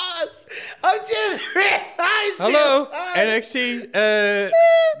 It was. I just realised. Hello, NXT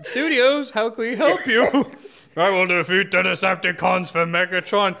Studios. How can we help you? I will defeat the Decepticons for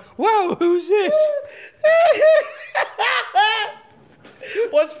Megatron. Wow, who's this?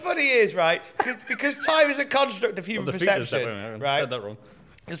 What's funny is, right, because time is a construct of human perception, right? I said that wrong.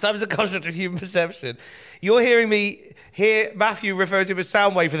 Because time is a construct of human perception. You're hearing me hear Matthew refer to him as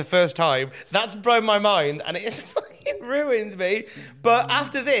Soundwave for the first time. That's blown my mind, and it has fucking ruined me. But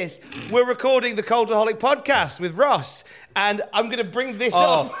after this, we're recording the Cultaholic podcast with Ross, and I'm going to bring this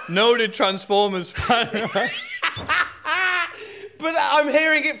up. Noted Transformers fan. But I'm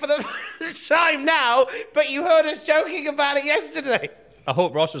hearing it for the first time now, but you heard us joking about it yesterday. I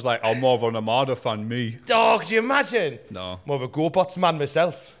hope Ross is like, I'm more of an Armada fan, me. Oh, could you imagine? No. More of a GoBots man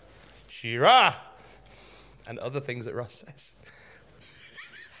myself. Shira. And other things that Ross says.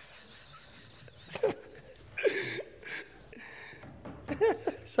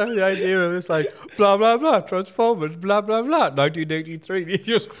 So the idea of this, like, blah, blah, blah, Transformers, blah, blah, blah, 1983. He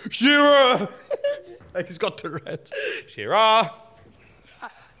just, Shira! Like he's got Tourette's. Shira!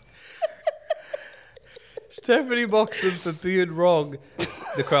 Stephanie mocks them for being wrong,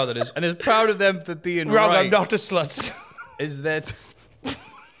 the crowd that is, and is proud of them for being wrong. Right. I'm not a slut. Is that...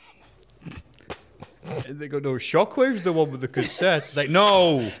 And they go, no, Shockwave's the one with the cassettes. It's like,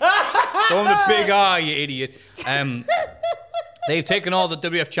 no! The one with the big eye, you idiot. Then They've taken all the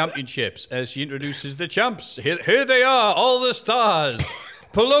WF championships as she introduces the champs. Here they are, all the stars.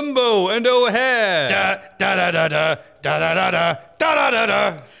 Palumbo and O'Hare. Da da da da da da da da da da da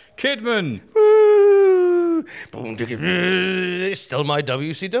da. Kidman. Woo. It's still my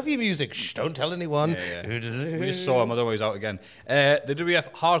WCW music. Shh, don't tell anyone. We just saw him, otherwise out again. The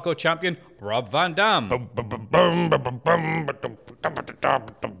WF Hardcore Champion, Rob Van Dam.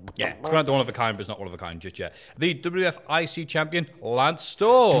 Yeah, it's going to one of a kind, but it's not one of a kind just yet. The WF IC Champion, Lance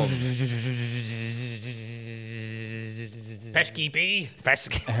Storm. Pesky B.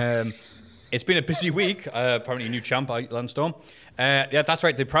 Pesky. It's been a busy week. Apparently, a new champ, Lance Storm. Yeah, that's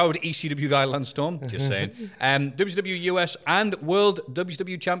right. The proud ECW guy, Lance Storm. Just saying. WCW US and World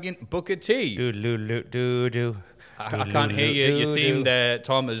WCW Champion, Booker T. Do. I can't hear your theme there,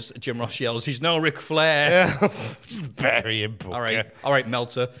 Tom, as Jim Ross yells. He's no Ric Flair. Just bury him, Booker. All right,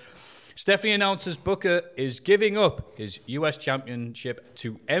 Meltzer. Stephanie announces Booker is giving up his US Championship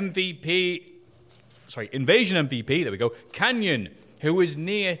to Invasion MVP, there we go, Canyon, who is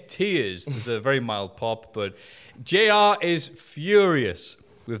near tears. There's a very mild pop, but JR is furious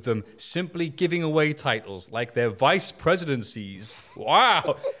with them simply giving away titles like their vice presidencies.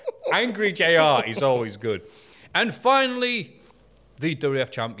 Wow. Angry JR is always good. And finally, the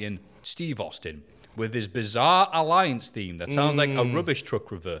WWF champion, Steve Austin, with his bizarre alliance theme that sounds like a rubbish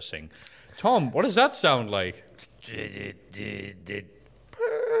truck reversing. Tom, what does that sound like?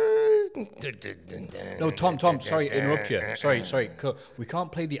 No, Tom, sorry to interrupt you. Sorry. We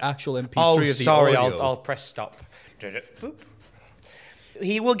can't play the actual MP3 of the audio. I'll press stop.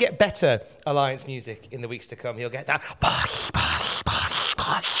 He will get better alliance music in the weeks to come. He'll get that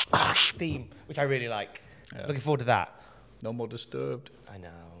theme, which I really like. Yeah. Looking forward to that. No more Disturbed. I know.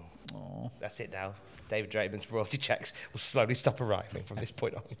 Aww. That's it now. David Draymond's royalty checks will slowly stop arriving from this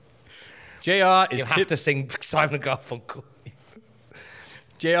point on. JR is... You'll have to sing Simon & Garfunkel.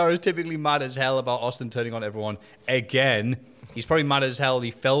 JR is typically mad as hell about Austin turning on everyone again. He's probably mad as hell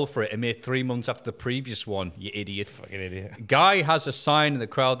he fell for it and made 3 months after the previous one, you idiot. Fucking idiot. Guy has a sign in the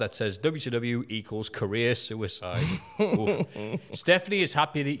crowd that says WCW equals career suicide. Stephanie is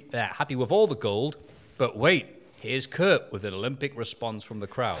happy with all the gold, but wait, here's Kurt with an Olympic response from the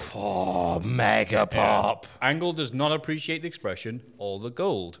crowd. Oh, mega pop. Angle does not appreciate the expression, all the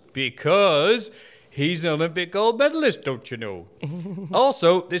gold, because he's an Olympic gold medalist, don't you know?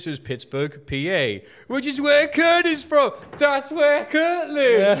 Also, this is Pittsburgh, PA, which is where Kurt is from. That's where Kurt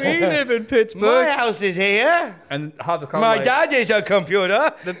lives. We live in Pittsburgh. My house is here. And how the crowd My dad is a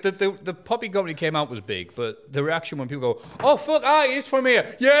computer. The Poppy Company came out was big, but the reaction when people go, oh, fuck, he's from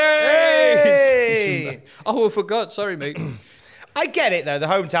here. Yay! He's oh, I forgot. Sorry, mate. I get it, though. The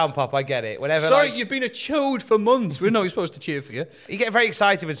hometown pop, I get it. Whenever, sorry, you've been a chode for months. We're not supposed to cheer for you. You get very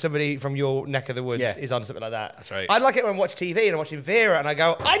excited when somebody from your neck of the woods is on something like that. That's right. I like it when I watch TV and I'm watching Vera and I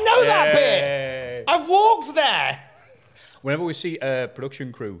go, I know that bit. I've walked there. Whenever we see a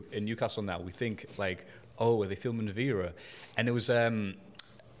production crew in Newcastle now, we think like, oh, are they filming Vera? And it was it's a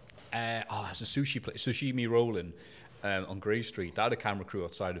sushi place, Sushimi Rolling on Grey Street. They had a camera crew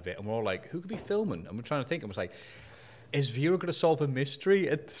outside of it, and we're all like, who could be filming? And we're trying to think, and we're like, is Vera going to solve a mystery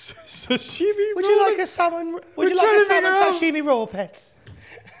at the sashimi? Would you like a salmon? Would you like a salmon sashimi roll, pet?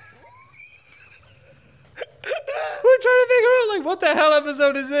 We're trying to figure out, like, what the hell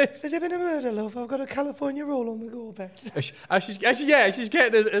episode is this? Has there been a murder, love? I've got a California roll on the go, pet. She's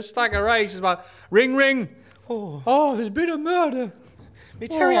getting a stack of rice. She's like, ring, ring. Oh, there's been a murder. Me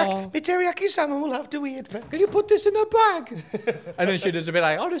teriyaki salmon will have to eat, pet. Can you put this in a bag? And then she does a bit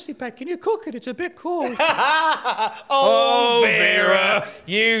like, honestly, pet, can you cook it? It's a bit cold. Oh, Vera,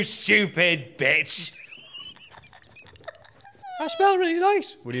 you stupid bitch. I smell really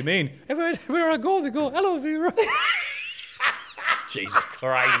nice. What do you mean? Everywhere I go, they go, hello, Vera. Jesus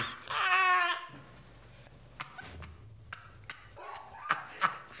Christ.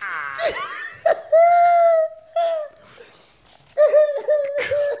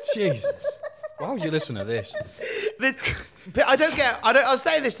 Jesus. Why would you listen to this? I was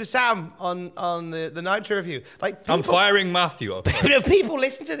saying this to Sam on the Nitro review. Like, I'm firing Matthew up. People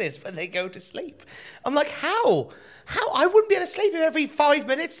listen to this when they go to sleep. I'm like, how? I wouldn't be able to sleep if every 5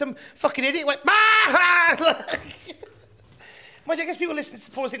 minutes some fucking idiot went, mind you, I guess people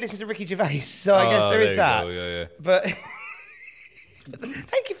fall asleep listening to Ricky Gervais, so I guess there is that. Yeah. But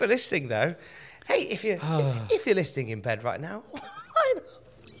thank you for listening, though. Hey, if you're listening in bed right now, why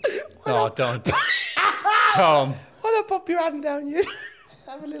not? Don't. Tom. Why not pop your hand down you?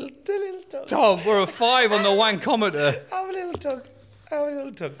 Have a little tug. Tom, we're a 5 on the wankometer. Have a little tug.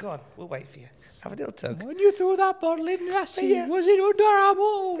 Go on, we'll wait for you. Have a little tug. When you threw that bottle in Lassie, was it under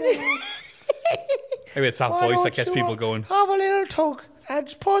Armour? Maybe it's that Why voice that don't gets you, people going. Have a little talk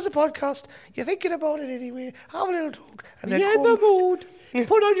and pause the podcast. You're thinking about it anyway. Have a little talk. And then come. mood.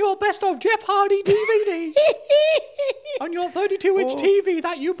 Put on your best of Jeff Hardy DVD on your 32-inch TV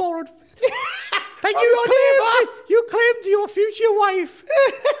that you borrowed. That you claimed your future wife.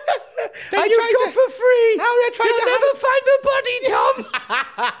 That you got for free. How did I try You'll to never find the body,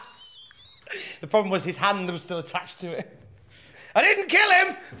 Tom. The problem was his hand was still attached to it. I didn't kill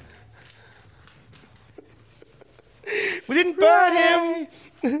him. We didn't burn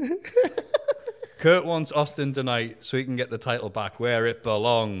him. Kurt wants Austin tonight so he can get the title back where it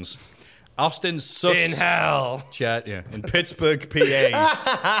belongs. Austin sucks. In hell. Chat, yeah. In Pittsburgh,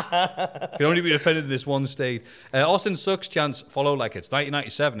 PA. Can only be defended in this one state. Austin sucks chants follow like it's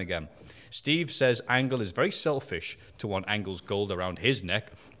 1997 again. Steve says Angle is very selfish to want Angle's gold around his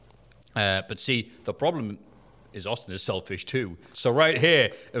neck. But see, the problem is Austin is selfish too. So right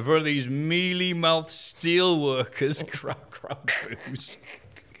here, if one of these mealy-mouthed steel workers crowd boos.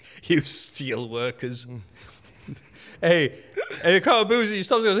 You steel workers. Hey, and the crowd boos and he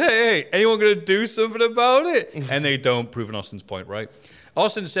stops and goes, hey, anyone going to do something about it? And they don't, proving Austin's point, right?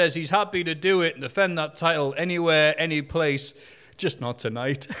 Austin says he's happy to do it and defend that title anywhere, any place, just not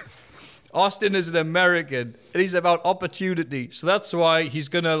tonight. Austin is an American, and he's about opportunity. So that's why he's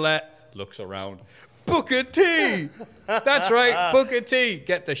going to looks around, Booker T. That's right, Booker T.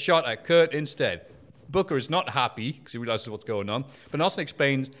 Get the shot at Kurt instead. Booker is not happy because he realizes what's going on. But Austin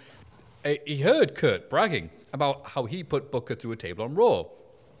explains he heard Kurt bragging about how he put Booker through a table on Raw.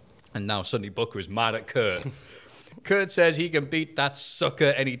 And now suddenly Booker is mad at Kurt. Kurt says he can beat that sucker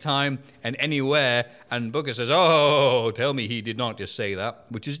anytime and anywhere. And Booker says, oh, tell me he did not just say that,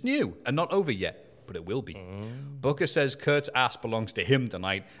 which is new and not over yet. But it will be. Booker says Kurt's ass belongs to him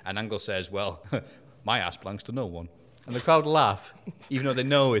tonight. And Angle says, well, my ass belongs to no one. And the crowd laugh, even though they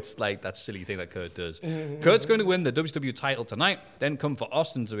know it's like that silly thing that Kurt does. Kurt's going to win the WCW title tonight, then come for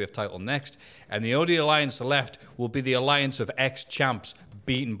Austin's WWF title next, and the only alliance left will be the alliance of ex-champs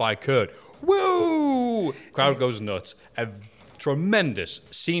beaten by Kurt. Woo! Crowd goes nuts. A tremendous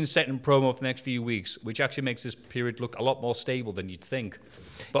scene-setting promo for the next few weeks, which actually makes this period look a lot more stable than you'd think.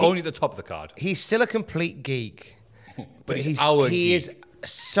 But only at the top of the card. He's still a complete geek. But he's our he geek. is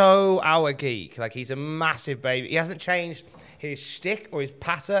so our geek. Like, he's a massive baby. He hasn't changed his shtick or his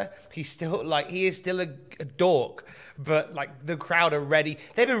patter. He's still, like, he is still a dork. But, like, the crowd are ready.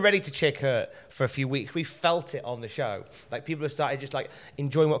 They've been ready to cheer Kurt for a few weeks. We felt it on the show. Like, people have started just, like,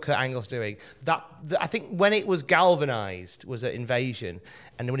 enjoying what Kurt Angle's doing. I think when it was galvanized was at Invasion,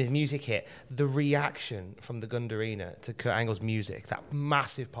 and when his music hit, the reaction from the Gund Arena to Kurt Angle's music, that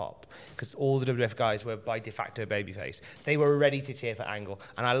massive pop, because all the WWF guys were by de facto babyface. They were ready to cheer for Angle.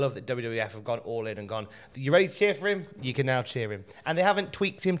 And I love that WWF have gone all in and gone, you ready to cheer for him? You can now cheer him. And they haven't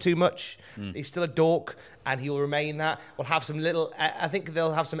tweaked him too much. He's still a dork, and he will remain that. We'll have some little, I think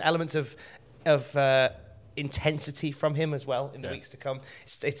they'll have some elements of intensity from him as well in the weeks to come.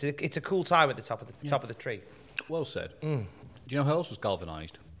 It's a cool time at the top of the tree. Well said. Do you know who else was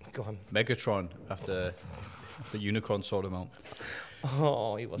galvanized? Go on. Megatron, after Unicron sorted him out.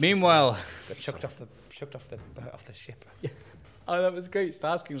 Oh, he was. Meanwhile, got chucked off the ship. Yeah. Oh, that was great.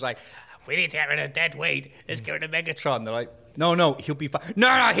 Starsky was like, we need to get rid of dead weight. Let's get rid of Megatron. They're like, no, he'll be fine.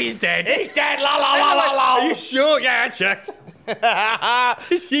 No, he's dead. He's dead. La, la, la, la, la. Are you sure? Yeah, I checked.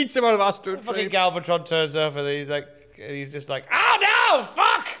 Just eats him out of Astro Train. Fucking Galvatron turns up and he's just like, oh no,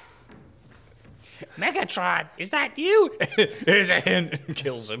 fuck! Megatron, is that you? Here's a hint. And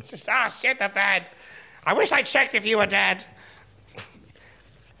kills him. Just, shit the bed. I wish I checked if you were dead.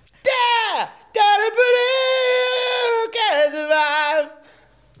 Yeah! Can't survive.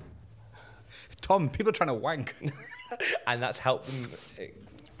 Tom, people are trying to wank. And that's helped them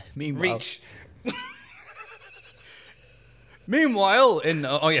reach. Meanwhile, in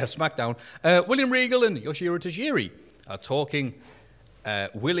SmackDown, William Regal and Yoshihiro Tajiri are talking.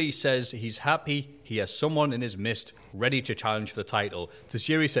 Willie says he's happy he has someone in his mist ready to challenge for the title.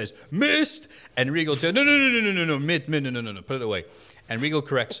 Tajiri says, mist! And Regal says, no, put it away. And Regal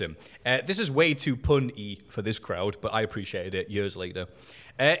corrects him. This is way too pun-y for this crowd, but I appreciated it years later.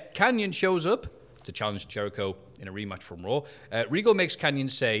 Kanyon shows up to challenge Jericho in a rematch from Raw. Regal makes Kanyon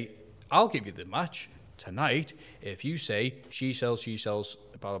say, I'll give you the match tonight if you say she sells,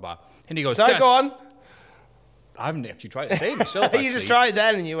 blah, blah, blah. And he goes, so go on. I haven't actually tried to say it myself. You just tried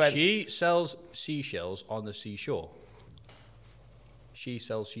then and you went. She sells seashells on the seashore. She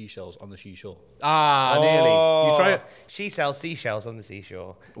sells seashells on the seashore. Nearly. You try it. She sells seashells on the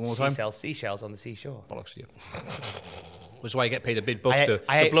seashore. One more time. She sells seashells on the seashore. Bollocks to you. That's why you get paid a big bucks to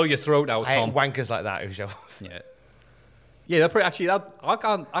blow your throat out, I Tom. hate wankers like that who show off. Yeah. Yeah, they're pretty, actually,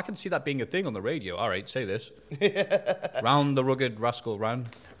 I can see that being a thing on the radio. All right, say this. Round the rugged rascal ran.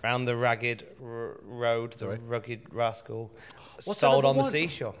 Round the ragged road, the rugged rascal. What's sold that on the one?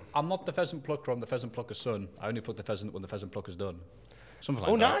 seashore. I'm not the pheasant plucker, I'm the pheasant plucker's son. I only pluck the pheasant when the pheasant plucker's done. Something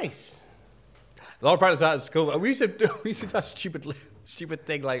like that. Nice. A lot of practice that at school. We used to do that stupid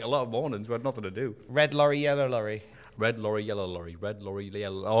thing like a lot of mornings. We had nothing to do. Red lorry, yellow lorry. Red lorry, yellow lorry. Red lorry,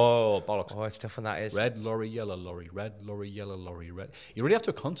 yellow. Oh, bollocks. Oh, it's tough when that is. Red lorry, yellow lorry. Red lorry, yellow lorry. Red. You really have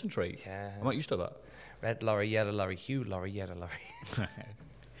to concentrate. Yeah. I'm not used to that. Red lorry, yellow lorry. Hugh lorry, yellow lorry.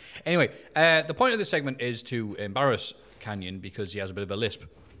 Anyway, the point of this segment is to embarrass Canyon because he has a bit of a lisp.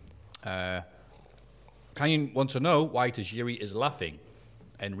 Canyon wants to know why Tajiri is laughing.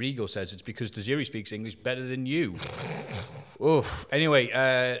 And Regal says it's because Tajiri speaks English better than you. Oof. Anyway,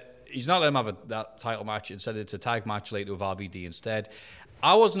 he's not letting him have that title match. Instead, it's a tag match later with RVD instead.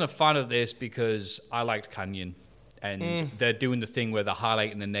 I wasn't a fan of this because I liked Canyon. And they're doing the thing where they're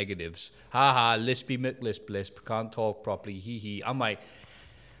highlighting the negatives. Ha ha, lispy McLisp, can't talk properly, hee hee. I'm like,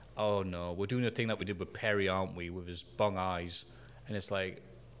 oh no, we're doing the thing that we did with Perry, aren't we, with his bung eyes. And it's like,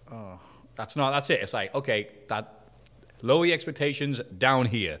 oh, that's it. It's like, okay, that... Lower your expectations down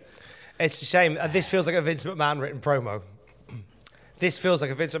here. It's a shame. This feels like a Vince McMahon written promo. This feels like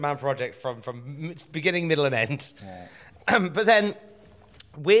a Vince McMahon project from beginning, middle, and end. Yeah. But then,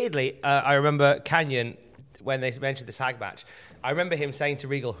 weirdly, I remember Canyon, when they mentioned this tag match, I remember him saying to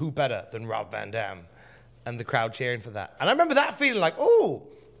Regal, who better than Rob Van Dam? And the crowd cheering for that. And I remember that feeling like, oh,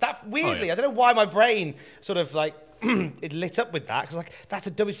 that weirdly, I don't know why my brain sort of like, it lit up with that. Because like, that's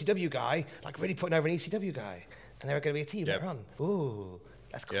a WCW guy, like really putting over an ECW guy. And they were going to be a team later on. Ooh,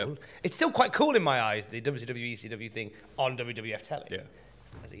 that's cool. Yep. It's still quite cool in my eyes, the WCW, ECW thing on WWF telly. Yeah.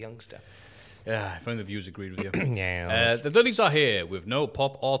 As a youngster. Yeah, if only the viewers agreed with you. Yeah. The Dudleys are here with no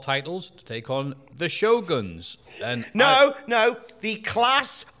pop or titles to take on the Shoguns. And No, the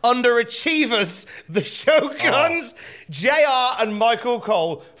class underachievers, the Shoguns, JR and Michael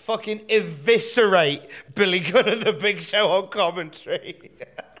Cole fucking eviscerate Billy Gunn and the Big Show on commentary.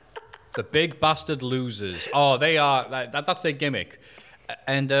 The big bastard losers. Oh, they are. That's their gimmick.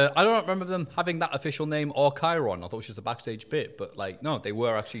 And I don't remember them having that official name or Chiron. I thought it was just a backstage bit. But, like, no, they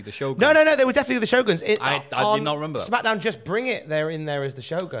were actually the Shoguns. No, they were definitely the Shoguns. I did not remember that. SmackDown Just Bring It, they're in there as the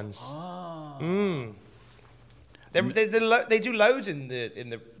Shoguns. Oh. They do loads in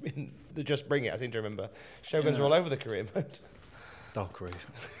the Just Bring It, I seem to remember. Shoguns are all over the career mode. Oh, great.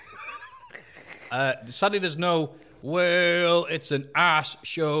 Sadly, there's no... Well, it's an ass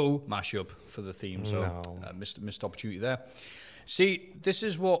show mashup for the theme, so missed opportunity there. See, this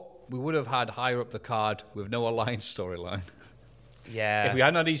is what we would have had higher up the card with no Alliance storyline. Yeah. If we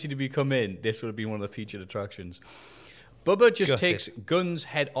hadn't had ECW come in, this would have been one of the featured attractions. Bubba just takes Gunn's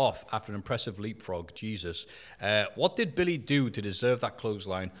head off after an impressive leapfrog. Jesus. What did Billy do to deserve that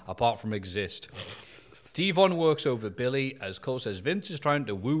clothesline, apart from exist? Devon works over Billy as Cole says Vince is trying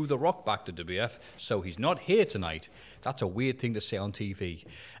to woo The Rock back to WF, so he's not here tonight. That's a weird thing to say on TV.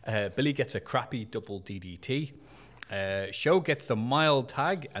 Billy gets a crappy double DDT. Show gets the mild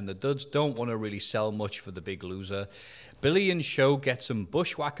tag, and the Duds don't want to really sell much for the big loser. Billy and Show get some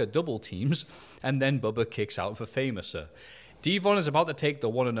bushwhacker double teams, and then Bubba kicks out for Famouser. Devon is about to take the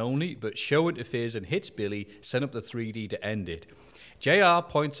one and only, but Show interferes and hits Billy, setting up the 3D to end it. JR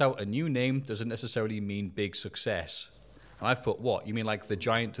points out a new name doesn't necessarily mean big success. And I've put, what? You mean like the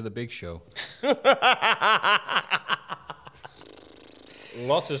Giant to the Big Show?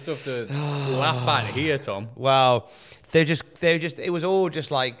 Lots of stuff to laugh at here, Tom. Wow. It was all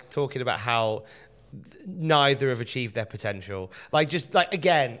just like talking about how neither have achieved their potential.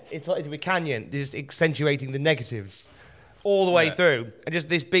 Again, it's like with Canyon, just accentuating the negatives all the way through, and just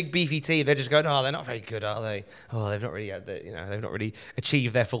this big beefy team. They're just going, oh, they're not very good, are they? Oh, they've not really, they've not really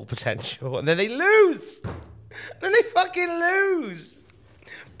achieved their full potential, and then they lose. Then they fucking lose.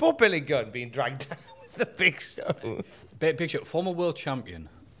 Poor Billy Gunn being dragged down with the Big Show. Big Show, former world champion.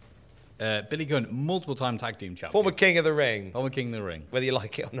 Billy Gunn, multiple-time tag team champion. Former King of the Ring. Former King of the Ring. Whether you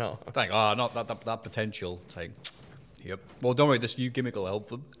like it or not. Like, not that potential. It's like, yep. Well, don't worry, this new gimmick will help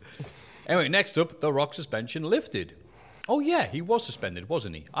them. Anyway, next up, The Rock suspension lifted. Oh, yeah, he was suspended,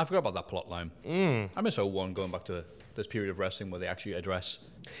 wasn't he? I forgot about that plot line. I miss 01 going back to this period of wrestling where they actually address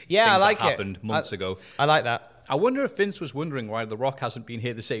things that happened months ago. I like that. I wonder if Vince was wondering why The Rock hasn't been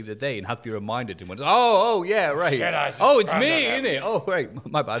here to save the day and had to be reminded and went, oh, yeah, right. It's me, isn't it? Oh, right,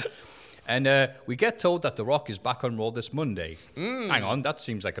 my bad. And we get told that The Rock is back on Raw this Monday. Hang on, that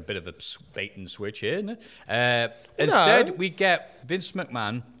seems like a bit of a bait and switch here, isn't it? Instead, we get Vince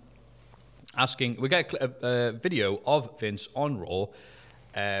McMahon asking, we get a video of Vince on Raw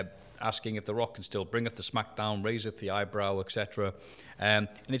asking if The Rock can still bringeth the SmackDown, raiseth the eyebrow, etc. And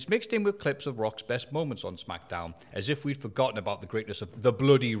it's mixed in with clips of Rock's best moments on SmackDown, as if we'd forgotten about the greatness of the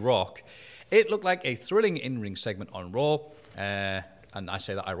bloody Rock. It looked like a thrilling in-ring segment on Raw, and I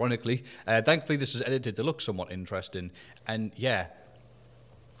say that ironically. Thankfully, this is edited to look somewhat interesting, and yeah.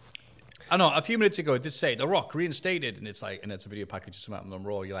 I know, a few minutes ago it did say The Rock reinstated, and it's like, and it's a video package of something on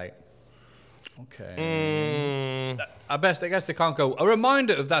Raw. You're like, okay. I guess they can't go, a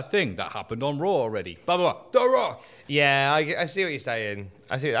reminder of that thing that happened on Raw already. Blah, blah, blah. The Rock. Yeah, I see what you're saying.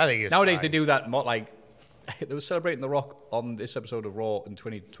 I think it's Nowadays fine. they do that, like, they were celebrating The Rock on this episode of Raw in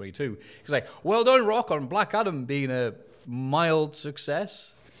 2022. It's like, well done, Rock, on Black Adam being a mild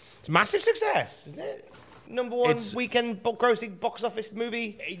success. It's a massive success, isn't it? Number one weekend grossing box office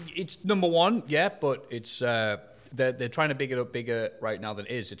movie. It's number one, yeah, but it's they're trying to make it up bigger right now than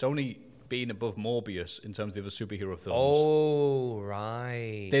it is. It's only been above Morbius in terms of the other superhero films. Oh,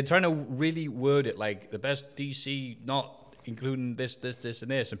 right. They're trying to really word it like the best DC, not including this,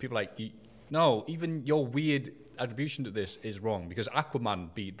 and this. And people are like, no, even your weird attribution to this is wrong because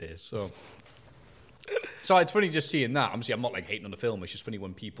Aquaman beat this. So it's funny just seeing that. Obviously, I'm not like hating on the film. It's just funny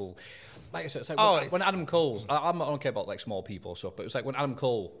when people, like I said, it's like when Adam Cole's. I don't care about like small people or stuff, but it's like when Adam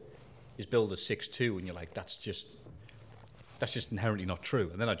Cole is billed as 6'2", and you're like, that's just inherently not true.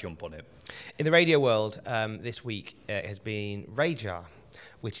 And then I jump on it. In the radio world, this week has been Radar,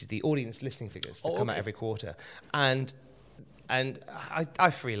 which is the audience listening figures that come out every quarter, and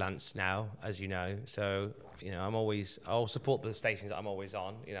I freelance now, as you know, so. I'll support the stations that I'm always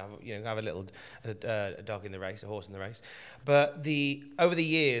on. Have a little a dog in the race, a horse in the race. But over the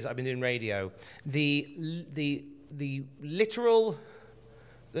years I've been doing radio, the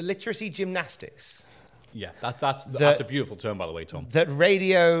literacy gymnastics. Yeah, that's a beautiful term, by the way, Tom. That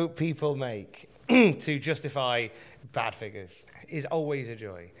radio people make to justify bad figures is always a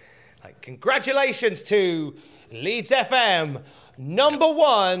joy. Like, congratulations to Leeds FM, number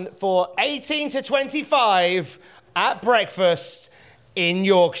one for 18 to 25 at breakfast in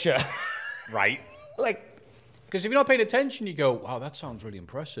Yorkshire. Right. Like, because if you're not paying attention, you go, wow, that sounds really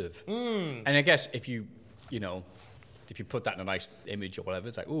impressive. And I guess if you put that in a nice image or whatever,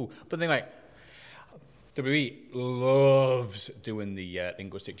 it's like, ooh. But then, like, WWE loves doing the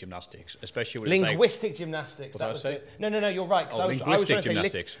linguistic gymnastics, especially when linguistic it's like, gymnastics. What did I say? No, you're right. Oh, linguistic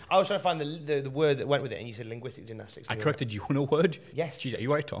gymnastics. I was trying to find the word that went with it, and you said linguistic gymnastics. I corrected you on a word? Yes. Jeez, are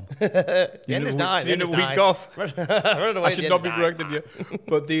you right, Tom? The end is nine. You need a week off. I should not be correcting you.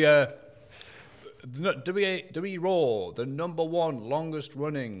 But the WWE Raw, the number one longest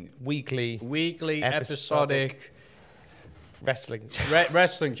running weekly episodic wrestling,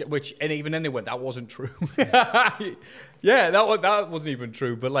 which, and even then they went, that wasn't true. Yeah, that wasn't even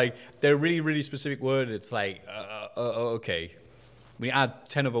true. But like, they're really, really specific word. It's like, okay, when you add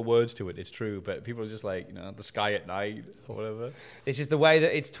 10 other words to it, it's true. But people are just like, the sky at night or whatever. It's just the way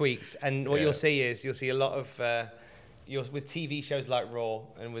that it's tweaked. And what you'll see a lot of with TV shows like Raw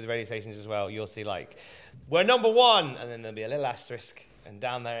and with radio stations as well. You'll see like, we're number one, and then there'll be a little asterisk, and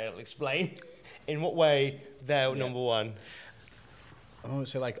down there it'll explain in what way they're number one. I want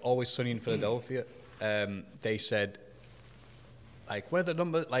to say, like, Always Sunny in Philadelphia. They said, like, where the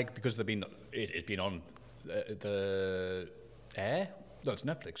number, like, because it's been on the air. No, it's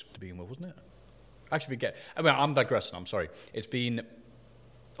Netflix to begin with, wasn't it? Actually, forget. I mean, I'm digressing. I'm sorry. It's been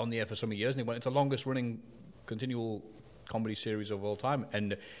on the air for so many years, and it's the longest running continual comedy series of all time.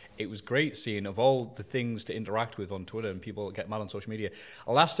 And it was great seeing, of all the things to interact with on Twitter and people get mad on social media,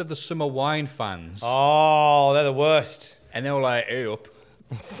 Last of the Summer Wine fans. Oh, they're the worst. And they were like, hey up.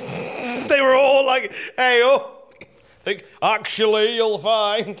 They were all like, hey up. Think, actually, you'll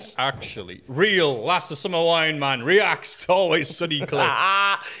find. Actually. Real Last of the Summer Wine man reacts to Always Sunny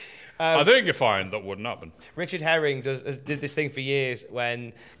clips. I think you find that wouldn't happen. Richard Herring did this thing for years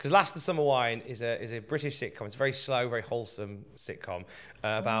because Last of the Summer Wine is a British sitcom. It's a very slow, very wholesome sitcom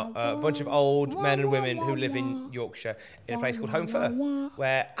about a bunch of old men and women who live in Yorkshire in a place called Home Firth,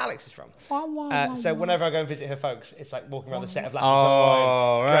 where Alex is from. So whenever I go and visit her folks, it's like walking around the set of Last of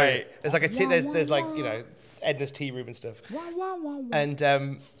the Summer Wine. It's great. There's like there's like Edna's tea room and stuff.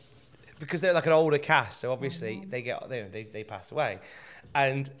 And because they're like an older cast, so obviously they pass away.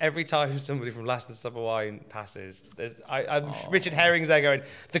 And every time somebody from Last of the Summer Wine passes, Richard Herring's there going,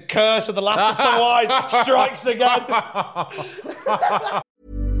 the curse of the Last of the Summer Wine strikes again.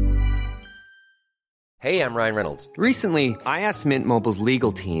 Hey, I'm Ryan Reynolds. Recently, I asked Mint Mobile's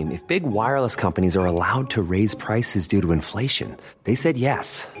legal team if big wireless companies are allowed to raise prices due to inflation. They said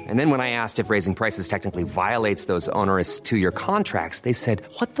yes. And then when I asked if raising prices technically violates those onerous 2-year contracts, they said,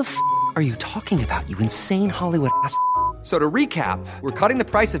 what the f*** are you talking about, you insane Hollywood ass f- So to recap, we're cutting the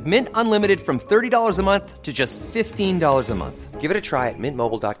price of Mint Unlimited from $30 a month to just $15 a month. Give it a try at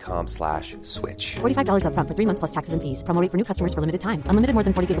mintmobile.com/switch. $45 up front for 3 months plus taxes and fees. Promo rate for new customers for limited time. Unlimited more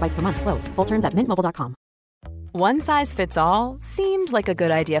than 40 gigabytes per month. Slows full terms at mintmobile.com. One size fits all seemed like a good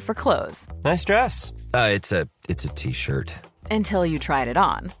idea for clothes. Nice dress. It's a t-shirt. Until you tried it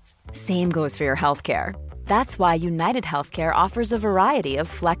on. Same goes for your healthcare. That's why United Healthcare offers a variety of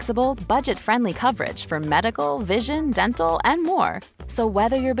flexible, budget-friendly coverage for medical, vision, dental, and more. So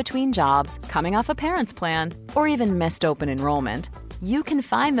whether you're between jobs, coming off a parent's plan, or even missed open enrollment, you can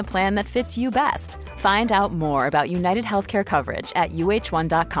find the plan that fits you best. Find out more about United Healthcare coverage at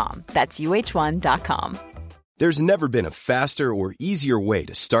uh1.com. That's uh1.com. There's never been a faster or easier way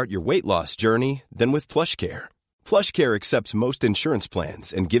to start your weight loss journey than with PlushCare. PlushCare accepts most insurance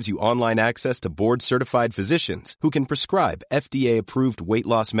plans and gives you online access to board-certified physicians who can prescribe FDA-approved weight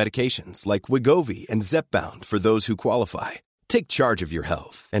loss medications like Wegovy and Zepbound for those who qualify. Take charge of your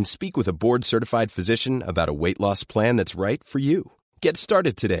health and speak with a board-certified physician about a weight loss plan that's right for you. Get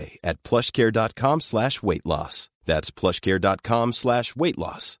started today at plushcare.com/weight loss. That's plushcare.com/weight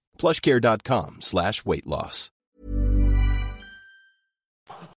loss. plushcare.com/weight loss.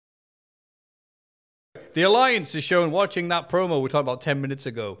 The Alliance is shown watching that promo we talked about 10 minutes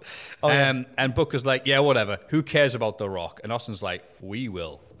ago. And Booker's like, yeah, whatever. Who cares about The Rock? And Austin's like, we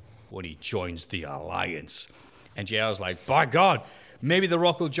will when he joins the Alliance. And JR's like, by God, maybe The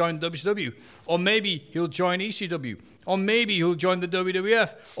Rock will join WCW. Or maybe he'll join ECW. Or maybe he'll join the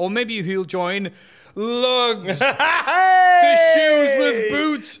WWF. Or maybe he'll join Lugs. The shoes with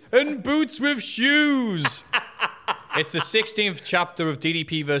boots and boots with shoes. It's the 16th chapter of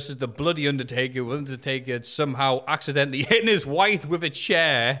DDP versus the Bloody Undertaker, with Undertaker somehow accidentally hitting his wife with a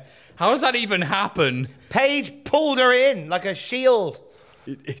chair. How does that even happen? Paige pulled her in like a shield.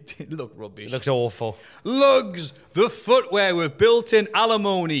 It looked rubbish. It looks awful. Lugs, the footwear with built-in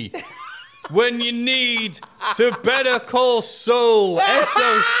alimony. When you need to better call Saul.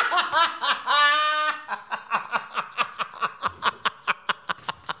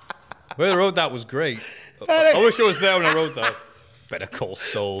 Whoever wrote that was great. I wish I was there when I wrote that. Better call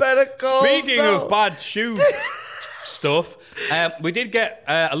Saul. Better call Speaking Saul. of bad shoe stuff, we did get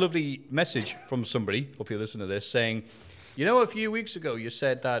a lovely message from somebody, hope you listen to this, saying, you know, a few weeks ago you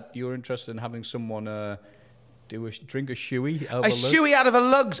said that you were interested in having someone drink a shoey out of a lug. Shoey out of a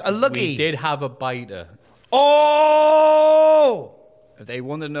lugs, a luggy. We did have a biter. Oh! They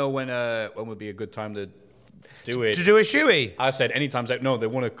want to know when would be a good time to do it. To do a shoey? I said anytime's out. No, they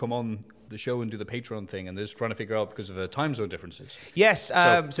want to come on the show and do the Patreon thing, and they're just trying to figure out because of time zone differences. Yes.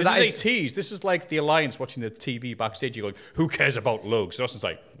 So this is a tease. This is like the Alliance watching the TV backstage. You're going, who cares about lugs? And Austin's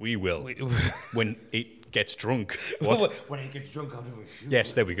like, we will. When it gets drunk. What? When it gets drunk, I'll do a shoey.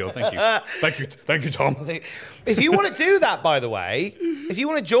 Yes, there we go. Thank you. Thank you, Tom. If you want to do that, by the way, if you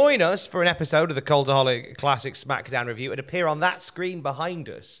want to join us for an episode of the Cultaholic Classic SmackDown review and appear on that screen behind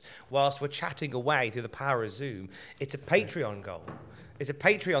us whilst we're chatting away through the power of Zoom, it's a Patreon goal. It's a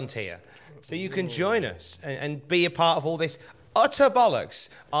Patreon tier. So you can join us and be a part of all this utter bollocks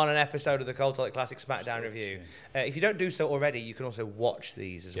on an episode of the Cultaholic Classic SmackDown review. If you don't do so already, you can also watch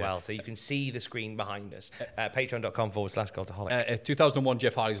these as well. So you can see the screen behind us. Patreon.com/Cultaholic. 2001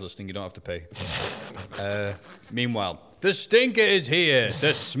 Jeff Hardy's listening. You don't have to pay. Meanwhile, the stinker is here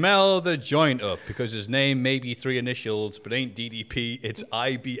to smell the joint up because his name may be 3 initials, but ain't DDP, it's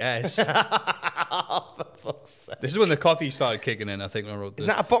IBS. This is when the coffee started kicking in, I think, when I wrote this.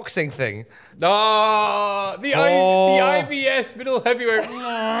 Isn't that a boxing thing? Oh, the IBS middle heavyweight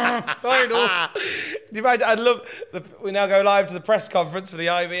title. Do you mind? I'd love. We now go live to the press conference for the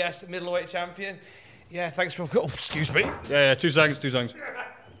IBS middleweight champion. Yeah, thanks for. Oh, excuse me. Yeah, 2 seconds.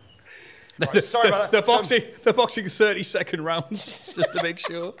 Right, sorry about that. The boxing 30-second rounds, just to make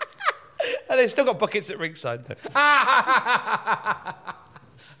sure. And they've still got buckets at ringside, though.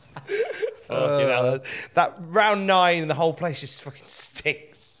 Fucking hell. That round 9 and the whole place just fucking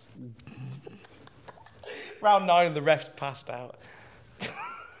stinks. Round 9 and the refs passed out. The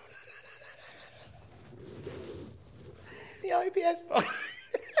IBS box.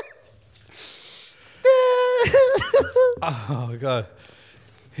 Oh, God.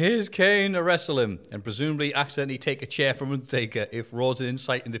 Here's Kane to wrestle him and presumably accidentally take a chair from Undertaker if Raw's an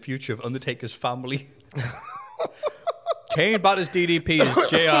insight in the future of Undertaker's family. Kane batters DDP as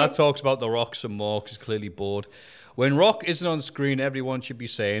JR talks about The Rock some more because he's clearly bored. When Rock isn't on screen, everyone should be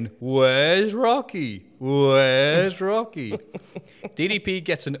saying, where's Rocky? Where's Rocky? DDP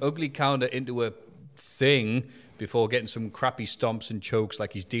gets an ugly counter into a thing before getting some crappy stomps and chokes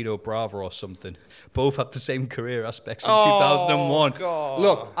like he's Dino Bravo or something. Both had the same career aspects in 2001. God.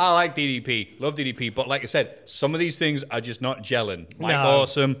 Look, I like DDP, love DDP, but like I said, some of these things are just not gelling. Mike No.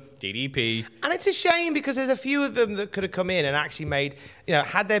 Awesome, DDP. And it's a shame because there's a few of them that could have come in and actually made,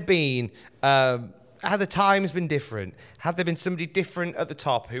 had there been, had the times been different, had there been somebody different at the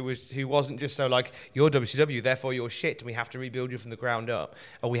top who wasn't just so like, you're WCW, therefore you're shit and we have to rebuild you from the ground up,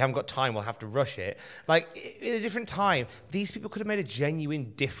 or we haven't got time, we'll have to rush it. Like, in a different time, these people could have made a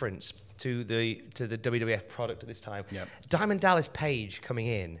genuine difference to the WWF product at this time. Yep. Diamond Dallas Page coming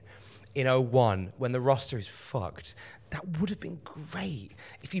in 01 when the roster is fucked, that would have been great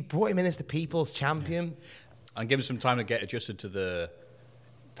if you brought him in as the people's champion. And give him some time to get adjusted to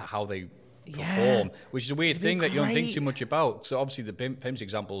how they perform, Yeah. which is a weird It'd be thing that you don't think great. too much about. So obviously the famous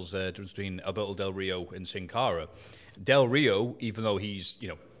examples between Alberto Del Rio and Sin Cara. Del Rio, even though he's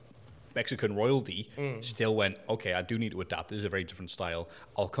Mexican royalty, still went, okay, I do need to adapt. This is a very different style.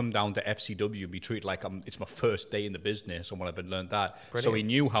 I'll come down to FCW and be treated like it's my first day in the business and when I've learned that. Brilliant. So he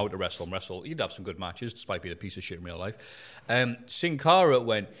knew how to wrestle. He'd have some good matches despite being a piece of shit in real life. Sin Cara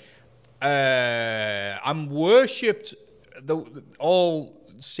went, I'm worshipped all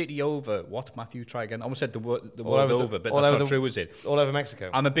city over. What, Matthew? Try again. I almost said the world over, but that's not true, is it? All over Mexico.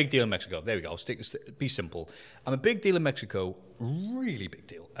 I'm a big deal in Mexico. There we go. Be simple. I'm a big deal in Mexico. Really big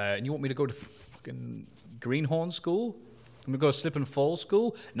deal. And you want me to go to fucking Greenhorn school? I'm going to go to Slip and Fall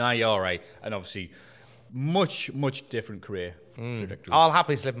school? Nah, you're all right. And obviously, much, much different career trajectory. I'll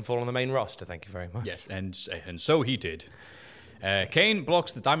happily slip and fall on the main roster, thank you very much. Yes, and so he did. Kane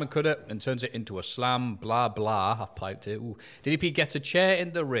blocks the diamond cutter and turns it into a slam, blah, blah. I've piped it. Ooh. DDP gets a chair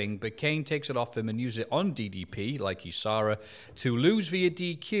in the ring, but Kane takes it off him and uses it on DDP, like Isara, to lose via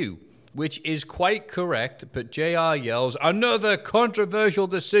DQ, which is quite correct, but JR yells, another controversial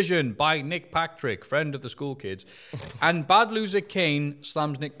decision by Nick Patrick, friend of the school kids. And bad loser Kane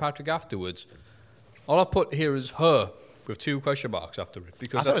slams Nick Patrick afterwards. All I put here is her, with 2 question marks after it,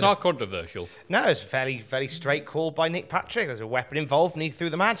 because that's not controversial. No, it's a fairly straight call by Nick Patrick. There's a weapon involved and he threw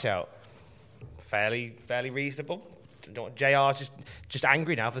the match out. Fairly reasonable. JR just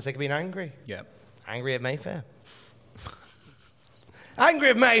angry now for the sake of being angry. Yeah. Angry at Mayfair. Angry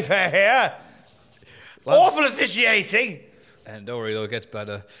at Mayfair here. Awful officiating. And don't worry, though, it gets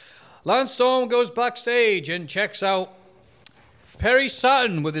better. Lance Storm goes backstage and checks out Perry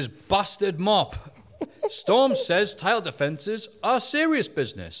Saturn with his bastard mop. Storm says title defenses are serious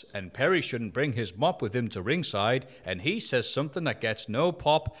business, and Perry shouldn't bring his mop with him to ringside, and he says something that gets no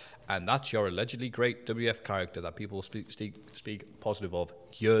pop, and that's your allegedly great WF character that people speak positive of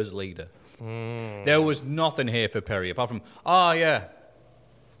years later. There was nothing here for Perry, apart from, yeah,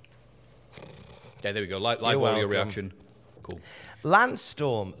 there we go, live audio welcome. reaction. Cool. Lance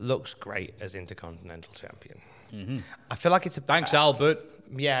Storm looks great as Intercontinental Champion. Mm-hmm. I feel like it's a... Thanks, Albert.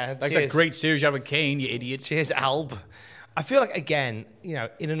 Yeah, That's a great series you have with Kane, you idiot. Cheers, Alb. I feel like, again,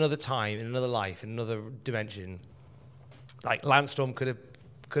 in another time, in another life, in another dimension, like Lance Storm could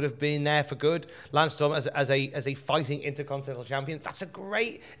have been there for good. Lance Storm as a fighting Intercontinental Champion, that's a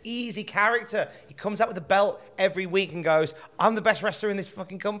great, easy character. He comes out with a belt every week and goes, I'm the best wrestler in this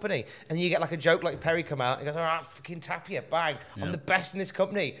fucking company. And then you get like a joke like Perry come out and goes, all right, fucking tap you, bang. Yeah. I'm the best in this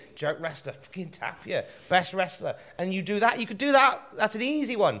company. Joke wrestler, fucking tap you, best wrestler. And you do that, you could do that. That's an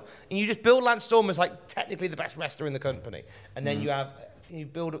easy one. And you just build Lance Storm as like technically the best wrestler in the company. And then you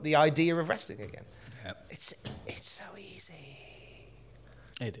build up the idea of wrestling again. Yep. It's so easy.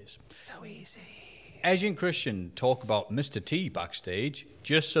 It is. So easy. Edge and Christian talk about Mr. T backstage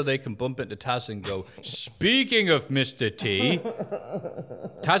just so they can bump into Taz and go, speaking of Mr. T,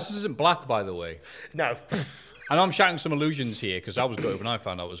 Taz isn't black, by the way. No. I know I'm shouting some illusions here because I was good when I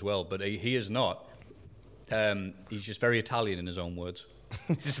found out as well, but he is not. He's just very Italian in his own words.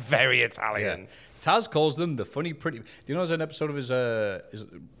 He's very Italian. Yeah. Taz calls them the funny, pretty... Do you know there's an episode of his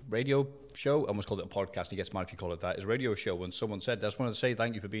radio show? I almost called it a podcast. He gets mad if you call it that. His radio show when someone said, I just wanted to say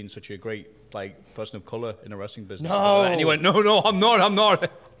thank you for being such a great person of colour in a wrestling business. No. And he went, no, I'm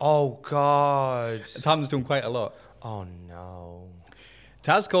not. Oh, God. It happens to him quite a lot. Oh, no.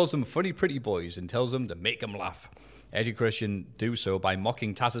 Taz calls them funny, pretty boys and tells them to make them laugh. Edge and Christian do so by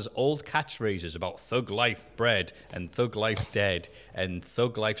mocking Taz's old catchphrases about Thug Life bread and Thug Life dead and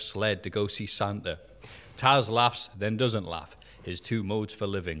Thug Life sled to go see Santa. Taz laughs, then doesn't laugh. His 2 modes for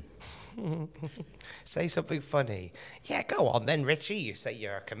living. Say something funny. Yeah, go on then, Richie. You say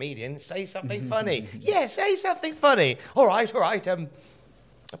you're a comedian. Say something funny. Yeah, say something funny. All right.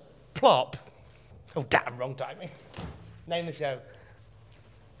 Plop. Oh, damn, wrong timing. Name the show.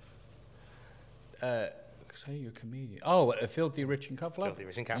 Say you're a comedian. Oh, Filthy Rich and Cat Flap? Filthy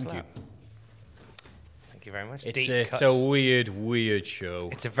Rich and Cat Flap. Thank Thank you very much. It's a weird show.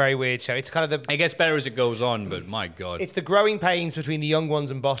 It's a very weird show. It's kind of It gets better as it goes on, but my God. It's the growing pains between the young ones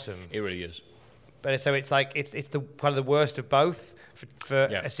and bottom. It really is. But so it's like it's the kind of the worst of both.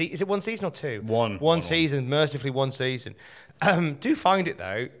 Is it one season or two? One season, mercifully one season. Do find it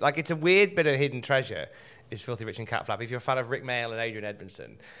though. Like it's a weird bit of hidden treasure. Is Filthy Rich and Cat Flap. If you're a fan of Rick Mayall and Adrian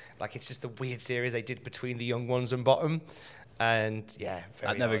Edmondson, like it's just a weird series they did between the young ones and bottom. And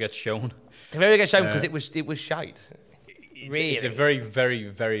that never gets shown. It never gets shown because it was shite. It's a very, very,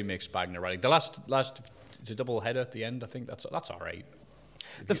 very mixed bag. The last it's a double header at the end. I think that's all right.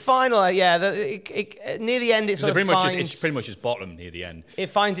 The final, near the end, it's pretty much its bottom near the end. It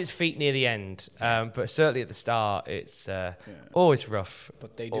finds its feet near the end, but certainly at the start, it's it's rough.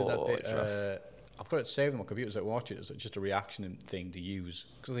 But they do that bit. I've got it saved on my computer so I watch it. It's just a reaction thing to use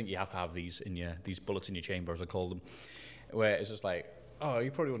because I think you have to have these bullets in your chamber, as I call them, where it's just like, oh,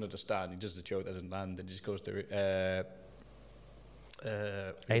 you probably won't understand. He does the joke, doesn't land, and he just goes to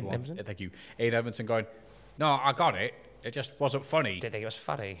Aidan Edmondson. Thank you, Aidan Edmondson, going, no, I got it. It just wasn't funny. Did think it was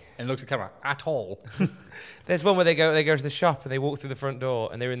funny? And looks at the camera at all. There's one where they go to the shop and they walk through the front door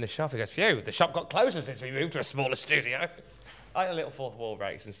and they're in the shop. He goes, phew, the shop got closer since we moved to a smaller studio. I like little fourth wall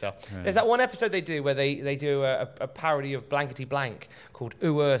breaks and stuff. Yeah. There's that one episode they do where they do a parody of Blankety Blank called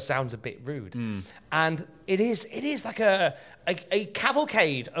Ooh, Sounds a Bit Rude. And it is like a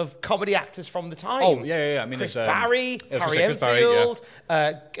cavalcade of comedy actors from the time. Oh, yeah. I mean, Chris Barry, Harry Enfield,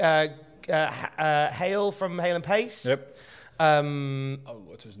 Hale from Hale and Pace. Yep.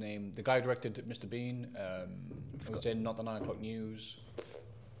 What's his name? The guy who directed Mr. Bean. Who was in Not the 9 O'Clock News.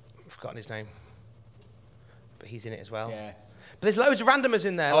 I've forgotten his name. But he's in it as well. Yeah. But there's loads of randomers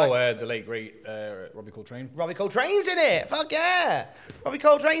in there. The late, great Robbie Coltrane. Robbie Coltrane's in it. Fuck yeah. Robbie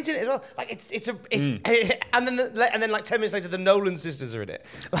Coltrane's in it as well. Like, and then like 10 minutes later, the Nolan sisters are in it.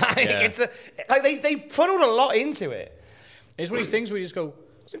 Like, they funneled a lot into it. It's one of these things where you just go...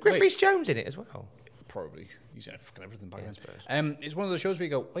 Is Griff Rhys-Jones in it as well? Probably. He's in fucking everything back then. It's one of those shows where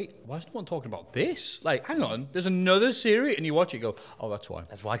you go, wait, why is no one talking about this? Like, hang on, there's another series, and you watch it and go, oh, that's why.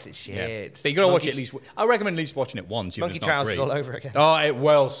 That's why, because it's shit. Yeah. But you got to watch it at least. I recommend at least watching it once. Monkey Trousers all over again. Oh,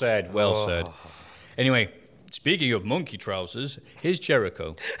 well said. Anyway, speaking of monkey trousers, here's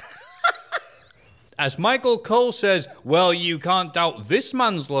Jericho. As Michael Cole says, well, you can't doubt this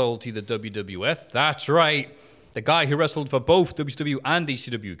man's loyalty to WWF. That's right. The guy who wrestled for both WCW and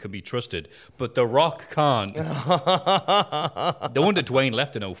ECW can be trusted, but The Rock can't. No wonder Dwayne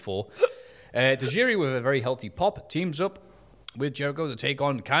left in 2004. Tajiri, with a very healthy pop, teams up with Jericho to take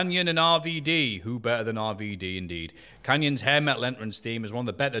on Kanyon and RVD. Who better than RVD, indeed? Kanyon's hair metal entrance theme is one of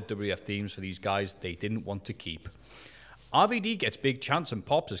the better WWF themes for these guys they didn't want to keep. RVD gets big chants and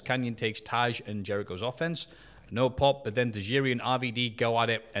pops as Kanyon takes Taj and Jericho's offense. No pop, but then Tajiri and RVD go at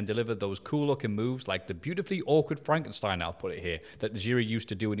it and deliver those cool-looking moves like the beautifully awkward Frankenstein, I'll put it here, that Tajiri used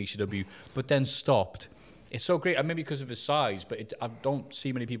to do in ECW, but then stopped. It's so great, maybe because of his size, but I don't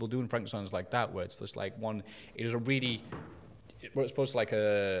see many people doing Frankensteins like that, where it's just like one, it is a really, where it's supposed to like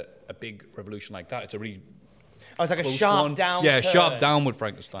a big revolution like that, it's a really... Oh, it's like a sharp down. Yeah, sharp downward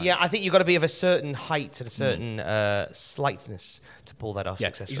Frankenstein. Yeah, I think you've got to be of a certain height and a certain slightness to pull that off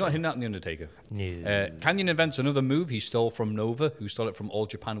successfully. He's not hitting that in The Undertaker. No. Kanyon invents another move he stole from Nova, who stole it from All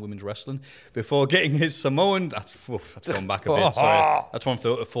Japan Women's Wrestling, before getting his Samoan... That's going back a bit, sorry. That's one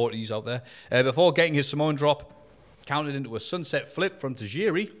for the 40s out there. Before getting his Samoan drop, counted into a sunset flip from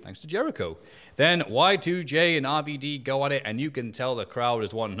Tajiri, thanks to Jericho. Then Y2J and RVD go at it, and you can tell the crowd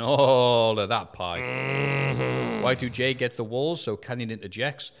is wanting all of that pie. Y2J gets the walls, so Kanyon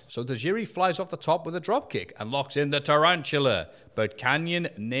interjects. So Tajiri flies off the top with a dropkick and locks in the tarantula. But Kanyon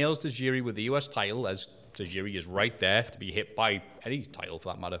nails Tajiri with the US title, as Tajiri is right there to be hit by any title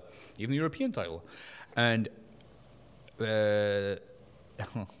for that matter, even the European title. And as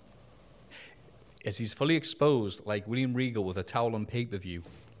he's fully exposed, like William Regal with a towel on pay-per-view.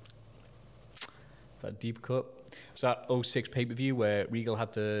 That deep cut. Was that 06 pay-per-view where Regal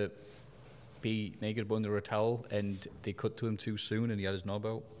had to be naked under a towel and they cut to him too soon and he had his knob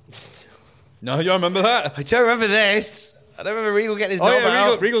out? No, you don't remember that? I don't remember this. I don't remember Regal getting his knob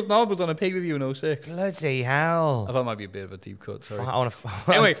out. Regal's knob was on a pay-per-view in 06. Bloody hell. I thought it might be a bit of a deep cut, sorry.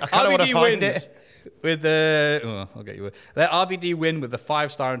 Anyway, I kind of want to find wins it. With the... I'll get you with... Let RVD win with the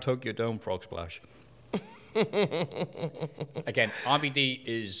 5-star in Tokyo Dome Frog Splash. Again, RVD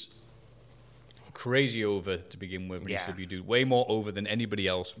is... crazy over to begin with. Yeah. ECW do way more over than anybody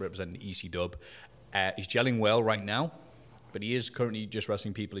else representing ECW. He's gelling well right now, but he is currently just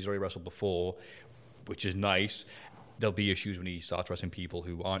wrestling people he's already wrestled before, which is nice. There'll be issues when he starts wrestling people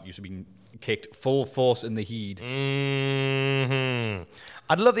who aren't used to being kicked full force in the heat. Mm-hmm.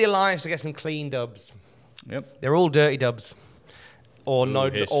 I'd love the Alliance to get some clean dubs. Yep. They're all dirty dubs. Or Ooh, no,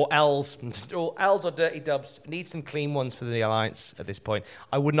 hiss. or L's. Or L's or dirty dubs. Need some clean ones for the Alliance at this point.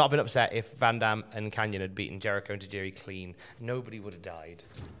 I would not have been upset if Van Dam and Canyon had beaten Jericho and Tajiri clean. Nobody would have died.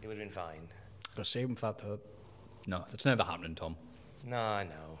 It would have been fine. Got to save him for that, though. No, that's never happening, Tom. No, I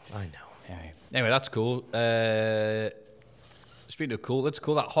know. Yeah. Anyway, that's cool. Speaking of cool, let's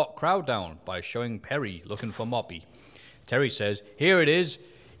cool that hot crowd down by showing Perry looking for Moppy. Terry says, "Here it is.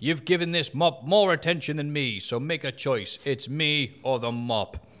 You've given this mop more attention than me, so make a choice. It's me or the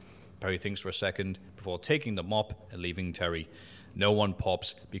mop." Perry thinks for a second before taking the mop and leaving Terry. No one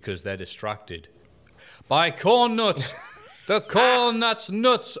pops because they're distracted by corn nuts. The corn that's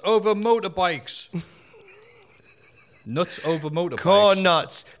nuts over motorbikes. Nuts over motorbikes. Corn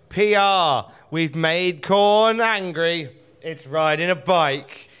nuts. PR. We've made corn angry. It's riding a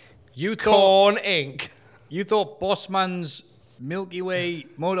bike. Corn Inc. You thought Bossman's Milky Way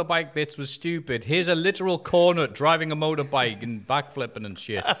motorbike bits was stupid. Here's a literal cornet driving a motorbike and backflipping and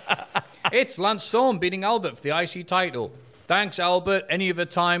shit. It's Lance Storm beating Albert for the IC title. Thanks, Albert. Any other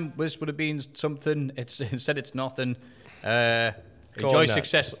time this would have been something. Instead, it's nothing. Enjoy nuts.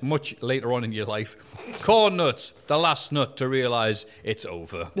 success much later on in your life. Corn nuts, the last nut to realise it's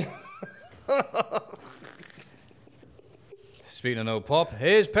over. Speaking of no pop,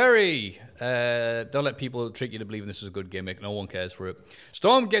 here's Perry. Don't let people trick you to believing this is a good gimmick. No one cares for it.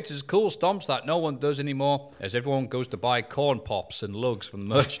 Storm gets his cool stomps that no one does anymore, as everyone goes to buy corn pops and lugs from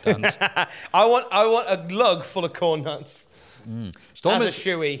the merch stands. I want a lug full of corn nuts. Storm As is a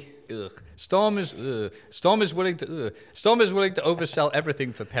shoey. Storm is willing to oversell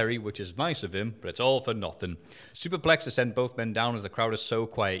everything for Perry, which is nice of him, but it's all for nothing. Superplex to send both men down as the crowd is so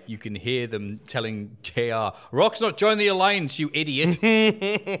quiet you can hear them telling JR, "Rock's not joining the alliance, you idiot."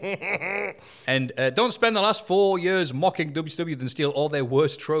 And don't spend the last 4 years mocking WCW then steal all their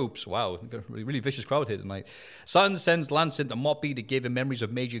worst tropes. Wow, got a really vicious crowd here tonight. Saturn sends Lance into Moppy to give him memories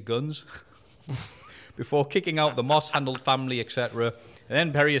of Major Guns before kicking out the Moss-handled family, etc. And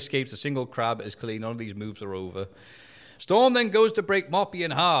then Perry escapes a single crab as clearly none of these moves are over. Storm then goes to break Moppy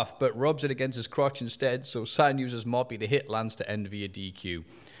in half, but rubs it against his crotch instead, so Saturn uses Moppy to hit Lance to end via DQ.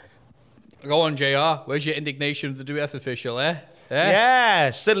 Go on, JR. Where's your indignation of the WF official, eh? Yeah,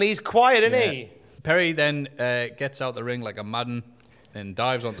 suddenly he's quiet, isn't he? Perry then gets out the ring like a madman and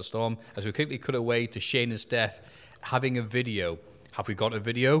dives onto Storm as we quickly cut away to Shane and Steph having a video. Have we got a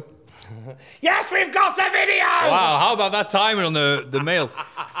video? Yes, we've got a video! Wow, how about that timing on the mail?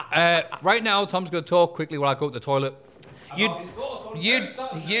 Right now, Tom's going to talk quickly while I go to the toilet. You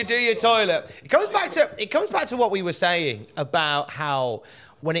do your toilet. It comes back to what we were saying about how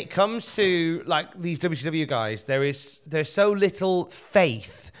when it comes to like these WCW guys, there's so little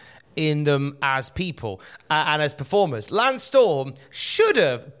faith in them as people and as performers. Lance Storm should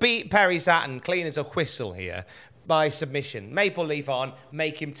have beat Perry Saturn clean as a whistle here by submission. Maple Leaf on,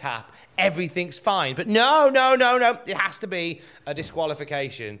 make him tap. Everything's fine. But no. It has to be a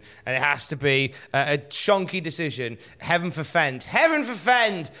disqualification. And it has to be a shonky decision. Heaven forfend.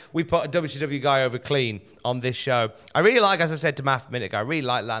 We put a WCW guy over clean on this show. I really like, as I said to Matt a minute ago, I really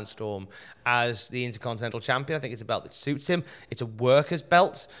like Lance Storm as the Intercontinental Champion. I think it's a belt that suits him. It's a worker's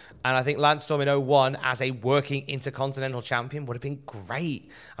belt. And I think Lance Storm in 01 as a working Intercontinental Champion would have been great.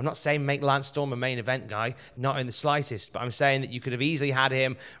 I'm not saying make Lance Storm a main event guy, not in the slightest, but I'm saying that you could have easily had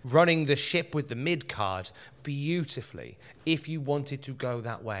him running the ship with the mid-card beautifully. If you wanted to go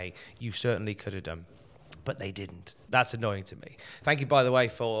that way, you certainly could have done. But they didn't. That's annoying to me. Thank you, by the way,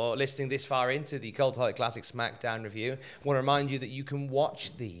 for listening this far into the Cultaholic Classic SmackDown review. I want to remind you that you can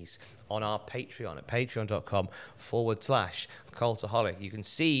watch these on our Patreon at patreon.com/Cultaholic. You can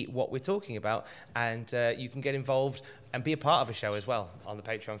see what we're talking about, and you can get involved and be a part of a show as well on the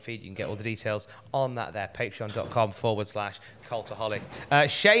Patreon feed. You can get all the details on that there, patreon.com/Cultaholic.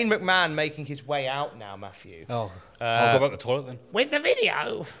 Shane McMahon making his way out now, Matthew. I'll go back to the toilet then. With the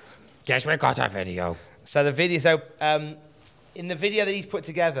video. Yes, we got a video. So the video, in the video that he's put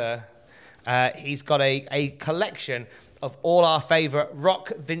together, he's got a collection of all our favourite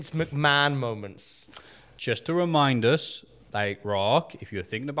Rock Vince McMahon moments. Just to remind us, like Rock, if you're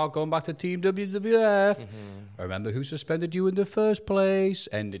thinking about going back to Team WWF, remember who suspended you in the first place,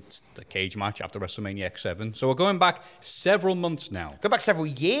 and it's the cage match after WrestleMania X7. So we're going back several months now. Go back several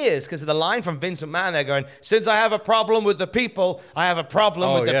years, because of the line from Vince McMahon, they're going, since I have a problem with the people, I have a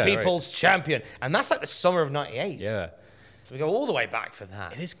problem with the people's champion. And that's like the summer of 98. Yeah. We go all the way back for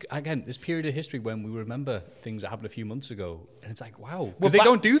that. It is, again, this period of history when we remember things that happened a few months ago, and it's like, wow, Well, because they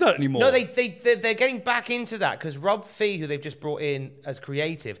don't do that anymore. No, they're getting back into that because Rob Fee, who they've just brought in as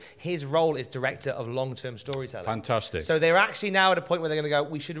creative, his role is director of long-term storytelling. Fantastic. So they're actually now at a point where they're going to go,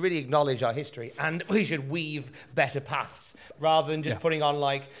 we should really acknowledge our history and we should weave better paths rather than just putting on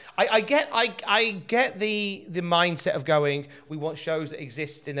like... I get the mindset of going, we want shows that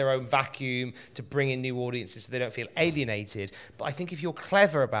exist in their own vacuum to bring in new audiences so they don't feel alienated. But I think if you're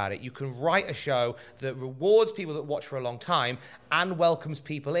clever about it, you can write a show that rewards people that watch for a long time and welcomes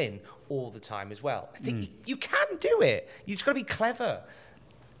people in all the time as well. I think you can do it. You just got to be clever.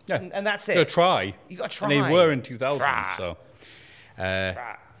 Yeah. And that's it. You got to try. You got to try. And they were in 2000, Try. so...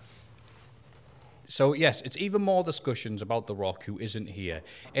 Try. So, yes, it's even more discussions about The Rock, who isn't here.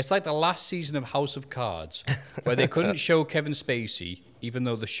 It's like the last season of House of Cards, where they couldn't show Kevin Spacey, even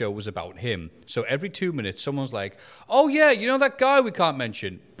though the show was about him. So every 2 minutes, someone's like, oh, yeah, you know that guy we can't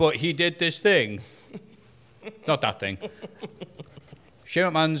mention, but he did this thing. Not that thing. Shane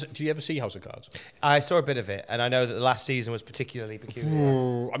McMahon's, did you ever see House of Cards? I saw a bit of it, and I know that the last season was particularly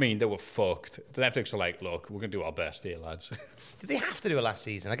peculiar. I mean, they were fucked. The Netflix were like, look, we're going to do our best here, lads. Did they have to do a last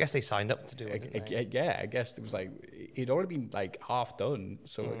season? I guess they signed up to do it, didn't they? Yeah, I guess it was like, it'd already been like half done,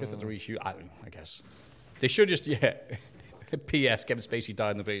 so I guess that's a reshoot. I guess. They should just, P.S. Kevin Spacey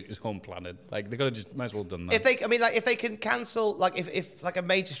died in his home planet. Like, they could have just, might as well done that. If they can cancel, like, if like a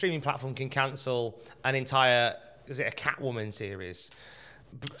major streaming platform can cancel an entire, is it a Catwoman series,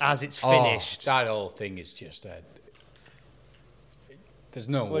 as it's finished. That whole thing is just there's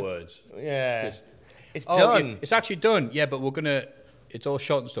no words. Yeah. It's done. Yeah, it's actually done. Yeah, but it's all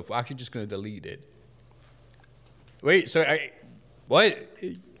shot and stuff. We're actually just going to delete it. Wait, so what?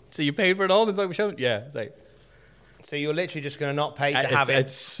 So you paid for it all? It's like we're showing? Yeah. It's like, so you're literally just going to not pay to have it?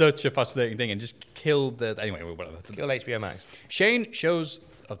 It's such a fascinating thing and just kill the... Anyway, whatever. Kill HBO Max. Shane shows...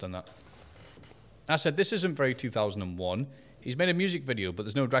 I've done that. I said, this isn't very 2001. He's made a music video, but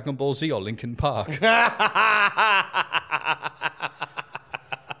there's no Dragon Ball Z or Linkin Park.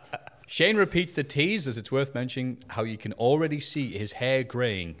 Shane repeats the tease, as it's worth mentioning how you can already see his hair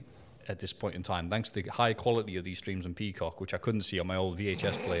graying at this point in time, thanks to the high quality of these streams on Peacock, which I couldn't see on my old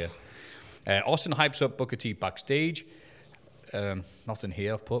VHS player. Austin hypes up Booker T backstage. Nothing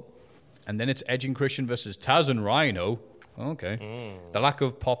here I've put. And then it's Edge and Christian versus Taz and Rhino. Okay. The lack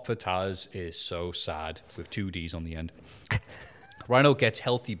of pop for Taz is so sad, with 2 Ds on the end. Rhino gets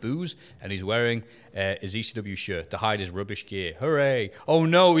healthy booze, and he's wearing his ECW shirt to hide his rubbish gear. Hooray! Oh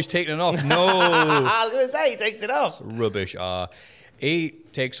no, he's taking it off. No! I was going to say, he takes it off. Rubbish R. He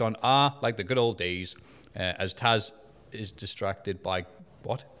takes on R like the good old days, as Taz is distracted by...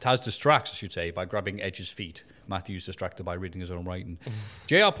 What? Taz distracts, I should say, by grabbing Edge's feet. Matthew's distracted by reading his own writing.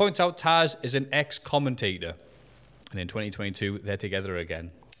 JR points out Taz is an ex-commentator. And in 2022, they're together again.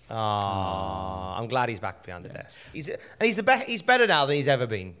 I'm glad he's back behind the desk. He's better now than he's ever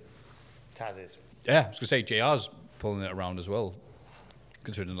been. Taz is. Yeah, I was going to say, JR's pulling it around as well,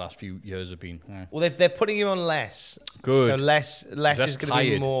 considering the last few years have been... Well, they're putting him on less. Good. So less is going to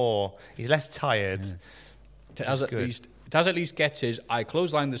be more. He's less tired. Yeah. Taz at least gets his, I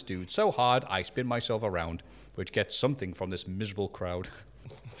clothesline this dude so hard, I spin myself around, which gets something from this miserable crowd.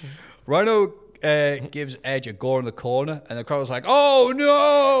 Rhino... gives Edge a gore in the corner, and the crowd was like, oh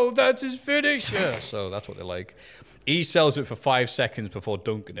no, that's his finisher. So that's what they like. He sells it for 5 seconds before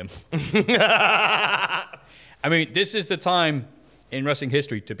dunking him. I mean, this is the time in wrestling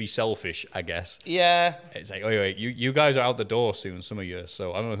history to be selfish, I guess. Yeah. It's like, wait, you guys are out the door soon, some of you,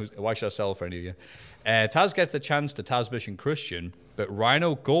 so I don't know why should I sell for any of you? Taz gets the chance to Taz mission Christian, but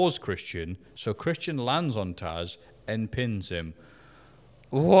Rhino gores Christian, so Christian lands on Taz and pins him.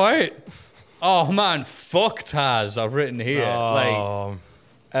 What? Oh man, fuck Taz, I've written here.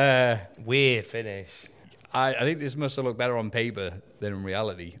 Weird finish. I think this must have looked better on paper than in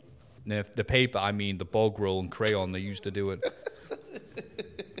reality. And the paper, I mean the bog roll and crayon they used to do it.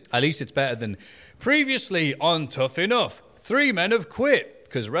 At least it's better than previously on Tough Enough. 3 men have quit,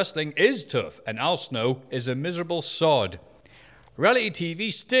 because wrestling is tough, and Al Snow is a miserable sod. Reality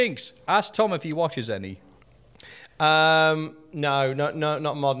TV stinks. Ask Tom if he watches any. No,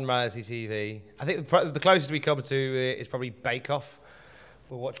 not modern reality TV. I think the closest we come to is probably Bake Off.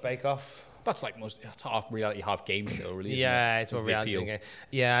 We'll watch Bake Off. That's half reality, half game show, really. Yeah, it's more reality thing.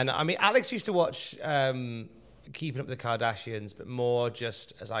 Yeah, and I mean, Alex used to watch Keeping Up with the Kardashians, but more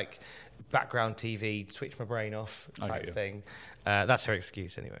just as like background TV, switch my brain off type thing. That's her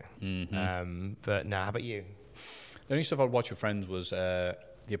excuse anyway. Mm-hmm. But no, how about you? The only stuff I'd watch with friends was The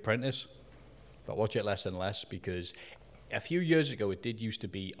Apprentice. But watch it less and less because a few years ago, it did used to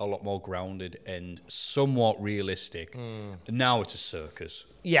be a lot more grounded and somewhat realistic. Now it's a circus.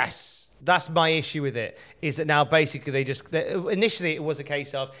 Yes, that's my issue with it, is that now basically initially it was a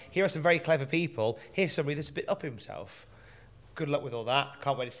case of, here are some very clever people, here's somebody that's a bit up himself. Good luck with all that.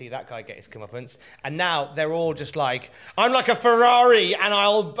 Can't wait to see that guy get his comeuppance. And now they're all just like, I'm like a Ferrari and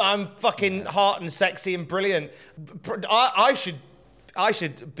I'm fucking hot and sexy and brilliant. I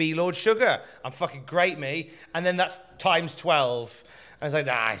should be Lord Sugar. I'm fucking great, me. And then that's times 12. I was like,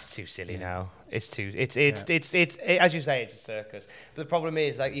 nah, it's too silly now. It's as you say, it's a circus. But the problem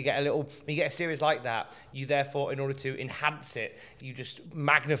is, like, you get a series like that, you therefore, in order to enhance it, you just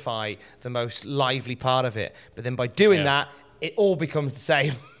magnify the most lively part of it. But then by doing that, it all becomes the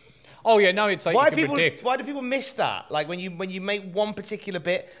same. Oh yeah, now it's like why predict. do people miss that? Like when you make one particular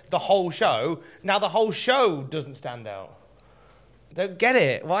bit the whole show, now the whole show doesn't stand out. Don't get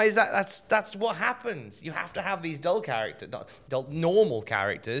it. Why is that? That's what happens. You have to have these normal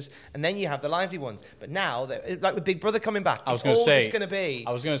characters, and then you have the lively ones. But now, like with Big Brother coming back, I was going to say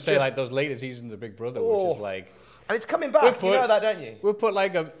just, like those later seasons of Big Brother, which is like. And it's coming back. You know that, don't you? We'll put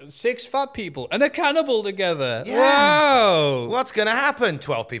like 6 fat people and a cannibal together. Yeah. Wow. What's going to happen?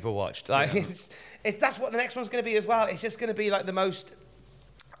 12 people watched. Like that's what the next one's going to be as well. It's just going to be like the most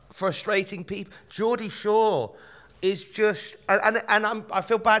frustrating people. Geordie Shore is just, and I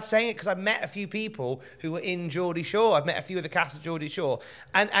feel bad saying it because I've met a few people who were in Geordie Shore. I've met a few of the cast of Geordie Shore,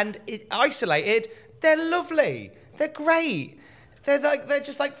 and isolated, they're lovely. They're great. They're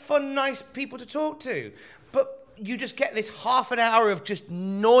just like fun, nice people to talk to. But you just get this half an hour of just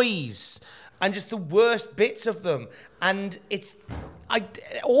noise and just the worst bits of them. And it's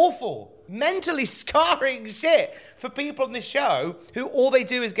awful, mentally scarring shit for people on this show who all they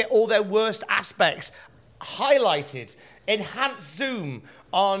do is get all their worst aspects highlighted, enhanced zoom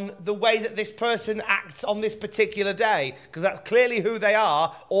on the way that this person acts on this particular day, because that's clearly who they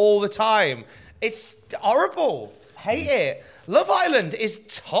are all the time. It's horrible. Hate it. Love Island is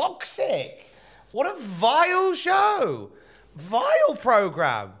toxic. What a vile show. Vile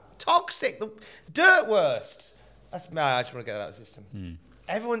program. Toxic. The dirt worst. I just want to get that out of the system.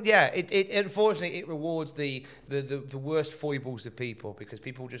 Everyone, it unfortunately it rewards the worst foibles of people, because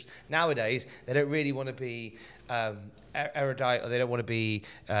people just nowadays they don't really want to be erudite, or they don't want to be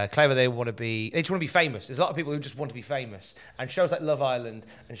clever. They just want to be famous. There's a lot of people who just want to be famous, and shows like Love Island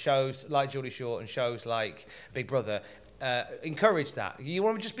and shows like Geordie Shore and shows like Big Brother encourage that. You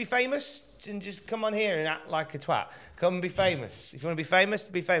want to just be famous? And just come on here and act like a twat. Come and be famous. If you want to be famous,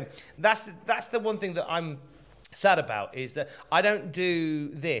 be famous. That's the one thing that I'm sad about, is that I don't do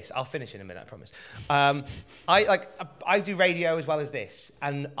this. I'll finish in a minute, I promise. I do radio as well as this,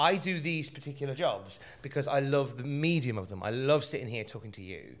 and I do these particular jobs because I love the medium of them. I love sitting here talking to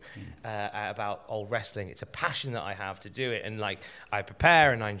you about old wrestling. It's a passion that I have to do it, and like I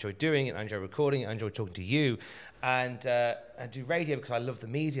prepare and I enjoy doing it. I enjoy recording it. I enjoy talking to you. And I do radio because I love the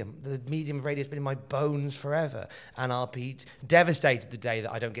medium. The medium of radio has been in my bones forever, and I'll be devastated the day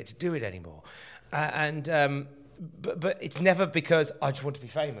that I don't get to do it anymore. But it's never because I just want to be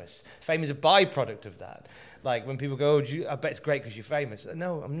famous. Fame is a byproduct of that. Like when people go, I bet it's great because you're famous.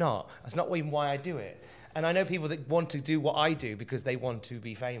 No, I'm not. That's not even why I do it. And I know people that want to do what I do because they want to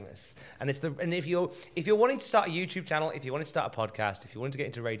be famous. And if you're wanting to start a YouTube channel, if you want to start a podcast, if you want to get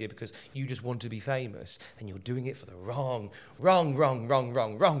into radio because you just want to be famous, then you're doing it for the wrong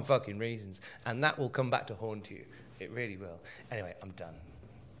fucking reasons. And that will come back to haunt you. It really will. Anyway, I'm done.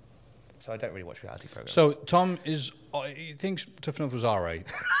 So I don't really watch reality programs. So Tom he thinks Tough Enough was all right.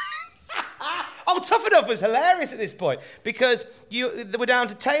 Oh, Tough Enough was hilarious at this point, because we're down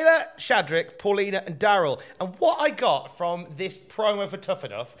to Taylor, Shadrick, Paulina, and Daryl. And what I got from this promo for Tough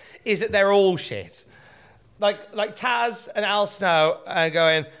Enough is that they're all shit. Like Taz and Al Snow are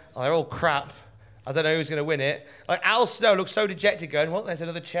going, oh, they're all crap. I don't know who's going to win it. Like Al Snow looks so dejected, going, what? There's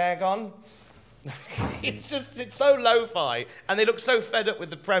another chair gone. It's so lo-fi, and they look so fed up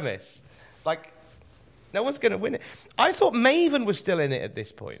with the premise. Like, no one's going to win it. I thought Maven was still in it at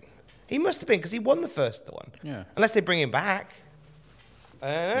this point. He must have been, because he won the first one. Yeah. Unless they bring him back. I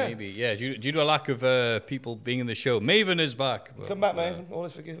don't know. Maybe, yeah. Due to a lack of people being in the show. Maven is back. Well, come back, Maven. All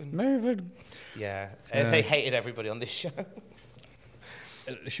is forgiven. Maven. Yeah. They hated everybody on this show.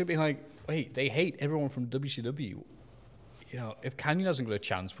 It should be like, wait, they hate everyone from WCW. You know, if Canyon hasn't got a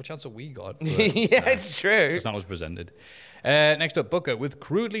chance, what chance have we got? But, yeah, it's true. Because that was presented. Next up, Booker, with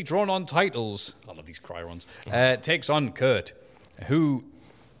crudely drawn-on titles. I love these cry-ons. Takes on Kurt, who...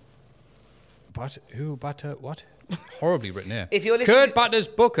 What? Horribly written here. If you're listening Kurt to- batters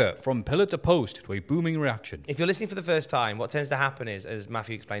Booker from pillar to post to a booming reaction. If you're listening for the first time, what tends to happen is, as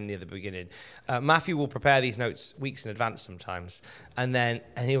Matthew explained near the beginning, Matthew will prepare these notes weeks in advance sometimes, and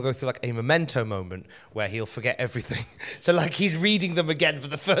he'll go through like a memento moment where he'll forget everything. So like he's reading them again for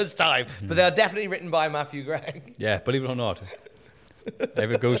the first time, but they're definitely written by Matthew Gregg. Yeah, believe it or not. I have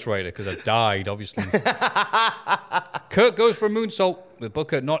a ghostwriter because I died, obviously. Kurt goes for a moonsault with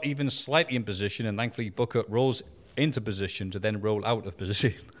Booker not even slightly in position, and thankfully Booker rolls into position to then roll out of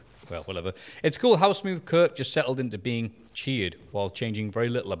position. Well, whatever. It's cool how smooth Kurt just settled into being cheered while changing very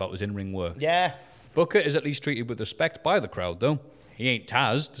little about his in-ring work. Yeah. Booker is at least treated with respect by the crowd, though. He ain't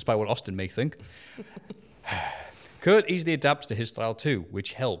Taz, despite what Austin may think. Kurt easily adapts to his style too,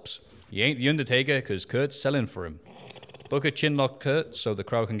 which helps. He ain't The Undertaker because Kurt's selling for him. Booker chinlocked Kurt so the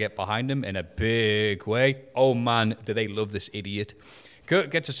crowd can get behind him in a big way. Oh man, do they love this idiot.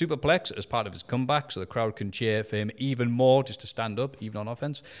 Kurt gets a superplex as part of his comeback so the crowd can cheer for him even more just to stand up, even on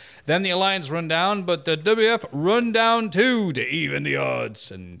offense. Then the Alliance run down, but the WF run down too to even the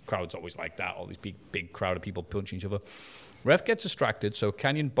odds. And crowds always like that, all these big crowd of people punching each other. Ref gets distracted, so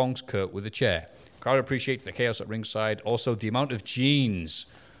Canyon bonks Kurt with a chair. Crowd appreciates the chaos at ringside. Also, the amount of jeans.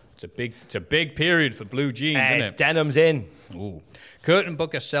 It's a big period for blue jeans, isn't it? Denim's in. Ooh. Kurt and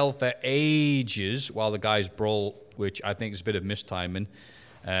Booker sell for ages while the guys brawl, which I think is a bit of mistiming.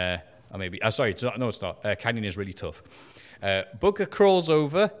 It's not. Canyon is really tough. Booker crawls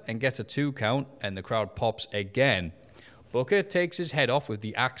over and gets a 2 count, and the crowd pops again. Booker takes his head off with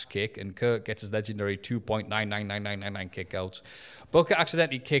the axe kick, and Kurt gets his legendary 2.999999 kickouts. Booker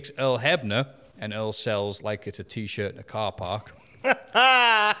accidentally kicks Earl Hebner, and Earl sells like it's a T-shirt in a car park.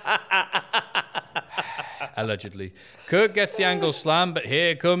 Allegedly. Kurt gets the angle slam, but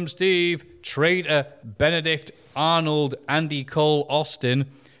here comes Steve, Traitor, Benedict, Arnold, Andy Cole, Austin.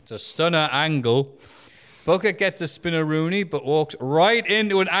 It's a stunner angle. Booker gets a spinneroonie, but walks right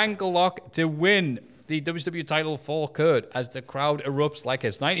into an ankle lock to win the WCW title for Kurt as the crowd erupts like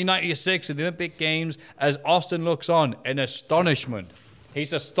it's 1996 in the Olympic Games as Austin looks on in astonishment.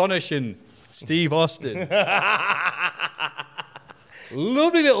 He's astonishing Steve Austin.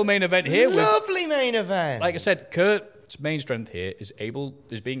 Lovely little main event here. Lovely main event. Like I said, Kurt's main strength here is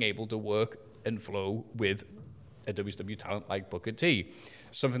being able to work and flow with a WCW talent like Booker T.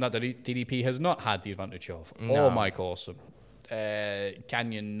 Something that DDP has not had the advantage of. No. Or Mike Awesome.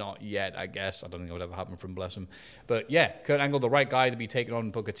 Canyon, not yet, I guess. I don't think it would ever happen from bless him. But yeah, Kurt Angle, the right guy to be taking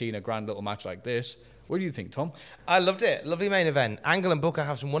on Booker T in a grand little match like this. What do you think, Tom? I loved it. Lovely main event. Angle and Booker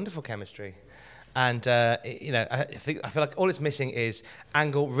have some wonderful chemistry. And, I feel like all it's missing is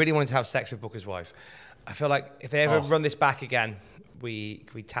Angle really wanting to have sex with Booker's wife. I feel like if they ever run this back again, we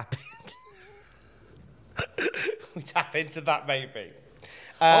tap it. We tap into that maybe.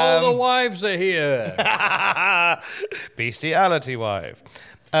 All the wives are here. Bestiality wife.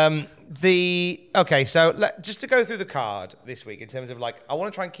 Just to go through the card this week in terms of I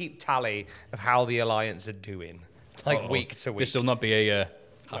want to try and keep tally of how the Alliance are doing, week to week. This will not be a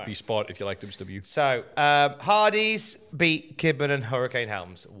happy spot if you like WCW. So, Hardys beat Kidman and Hurricane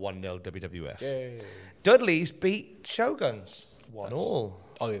Helms 1-0 WWF. Yay. Dudleys beat Shoguns 1-all.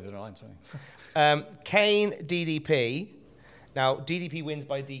 Oh, they're an Alliance, sorry. Kane, DDP. Now, DDP wins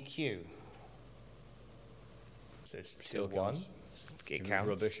by DQ. So it's still one. It counts.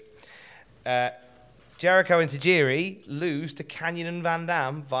 Rubbish. Jericho and Tajiri lose to Canyon and Van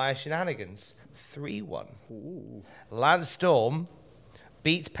Dam via shenanigans. 3-1. Ooh. Lance Storm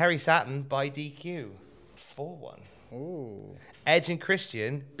beats Perry Saturn by DQ. 4-1. Ooh. Edge and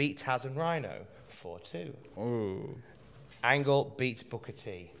Christian beat Taz and Rhino. 4-2. Ooh. Angle beats Booker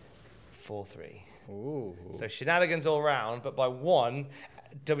T. 4-3. Ooh. So shenanigans all round, but by 1,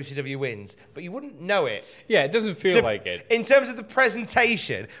 WCW wins. But you wouldn't know it. Yeah, it doesn't feel like it. In terms of the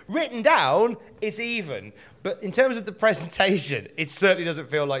presentation, written down, it's even. But in terms of the presentation, it certainly doesn't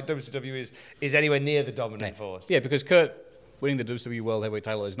feel like WCW is anywhere near the dominant force. Yeah, because Kurt winning the WCW World Heavyweight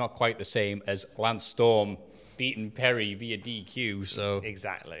title is not quite the same as Lance Storm beating Perry via DQ. So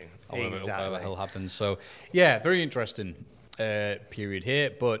Exactly. Whatever the hell happens. So yeah, very interesting period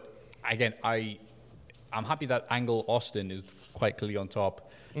here. But again, I'm happy that Angle Austin is quite clearly on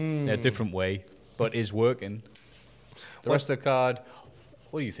top in a different way, but is working. The rest of the card,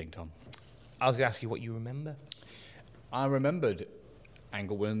 what do you think, Tom? I was going to ask you what you remember. I remembered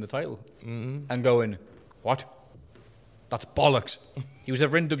Angle winning the title and going, what? That's bollocks. He was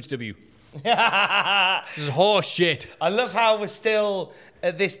never in WCW. This is horse shit. I love how we're still,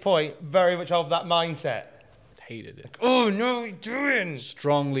 at this point, very much of that mindset. Hated it. Oh, no, what are you doing?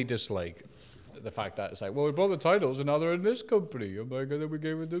 Strongly dislike the fact that it's like, well, we brought the titles and now they're in this company. I'm like, and then we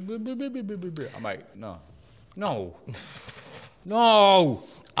gave it. I'm like, no. No. No.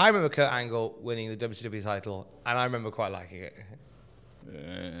 I remember Kurt Angle winning the WCW title, and I remember quite liking it.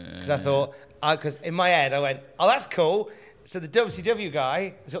 Because I thought, because in my head I went, oh, that's cool. So the WCW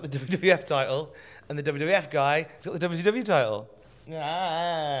guy has got the WWF title, and the WWF guy has got the WCW title.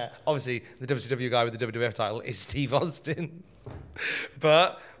 Obviously, the WCW guy with the WWF title is Steve Austin.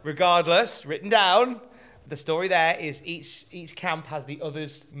 But regardless, written down, the story there is each camp has the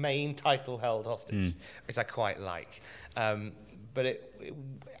other's main title held hostage, which I quite like. But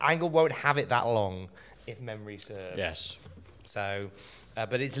Angle won't have it that long, if memory serves. Yes. So,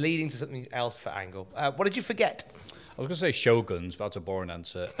 but it's leading to something else for Angle. What did you forget? I was going to say Shoguns, but that's a boring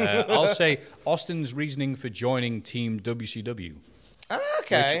answer. I'll say Austin's reasoning for joining Team WCW.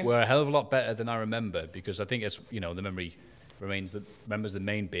 Okay. Which were a hell of a lot better than I remember, because I think it's, the memory remembers the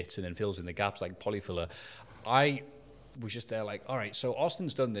main bits and then fills in the gaps like polyfiller. I was just there like, all right, so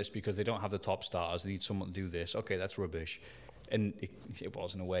Austin's done this because they don't have the top stars. They need someone to do this. Okay, that's rubbish. And it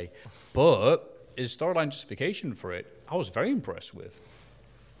was in a way. But his storyline justification for it, I was very impressed with.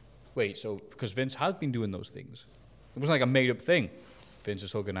 Wait, so because Vince has been doing those things. It wasn't like a made-up thing. Vince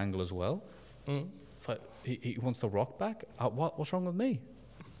is hugging Angle as well. But he wants the Rock back? What's wrong with me?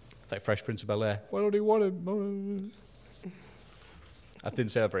 It's like Fresh Prince of Bel-Air. Why don't he want him? I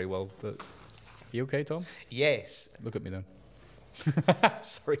didn't say that very well, but... You okay, Tom? Yes. Look at me then.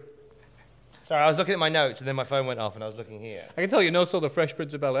 Sorry. Sorry, I was looking at my notes and then my phone went off and I was looking here. I can tell you saw the Fresh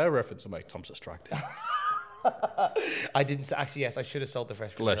Prince of Bel-Air reference. I'm like, Tom's distracted. I didn't actually. Yes, I should have sold the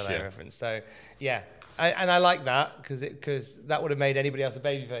Fresh Prince Bless of Bel-Air you. reference. So yeah, and I like that because that would have made anybody else a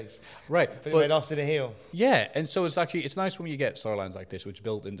babyface. Right, but it made Austin a heel. Yeah, and so it's nice when you get storylines like this, which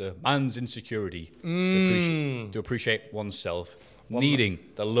build into man's insecurity to appreciate oneself. Needing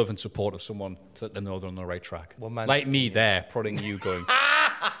the love and support of someone to let them know they're on the right track. Like me there, prodding you, going,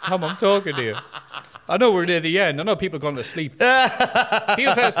 Tom, I'm talking to you. I know we're near the end. I know people are going to sleep.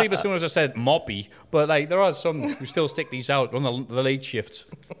 People fell asleep as soon as I said moppy, but there are some who still stick these out on the late shifts.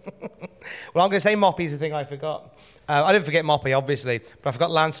 Well, I'm going to say Moppy's the thing I forgot. I didn't forget Moppy, obviously, but I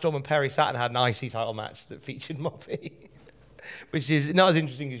forgot Lance Storm and Perry Saturn had an IC title match that featured Moppy. Which is not as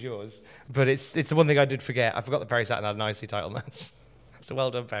interesting as yours, but it's the one thing I did forget. I forgot that Perry Saturn had an IC title match. So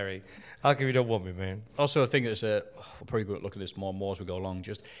well done, Perry. How come you don't want me, man? Also, I think we'll probably go look at this more and more as we go along.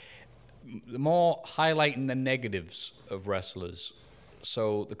 Just the more highlighting the negatives of wrestlers.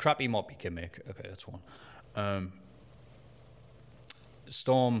 So the crappy Moppy gimmick. Okay, that's one.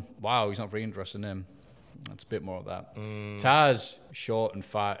 Storm. Wow, he's not very interested in him. That's a bit more of that. Taz, short and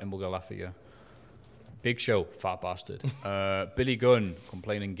fat, and we'll go laugh at you. Big Show, fat bastard. Billy Gunn,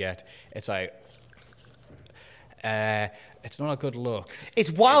 complain and get. It's like, it's not a good look. It's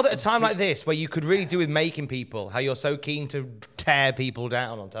wild at a time like this where you could really do with making people, how you're so keen to tear people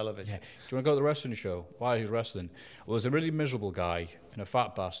down on television. Yeah. Do you want to go to the wrestling show? Why he's wrestling? Well, there's a really miserable guy and a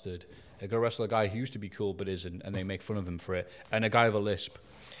fat bastard. They're going to wrestle a guy who used to be cool but isn't, and they make fun of him for it, and a guy with a lisp.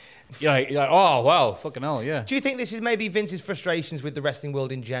 You're like, oh, well, fucking hell, yeah. Do you think this is maybe Vince's frustrations with the wrestling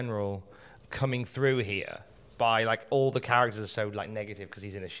world in general coming through here? By all the characters are so negative because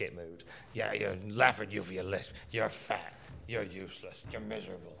he's in a shit mood. Yeah, you're laughing at you for your lisp. You're fat. You're useless. You're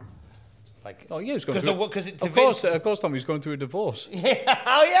miserable. Oh yeah, he's going through. Of course, Tom, he's going through a divorce. Yeah,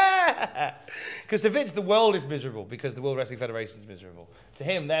 oh yeah. Because to Vince, the world is miserable because the World Wrestling Federation is miserable. To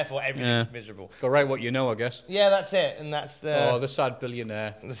him, therefore, everything's miserable. Go write what you know, I guess. Yeah, that's it, and that's the. Oh, the sad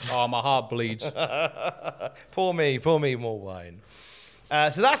billionaire. Oh, my heart bleeds. Pour me more wine.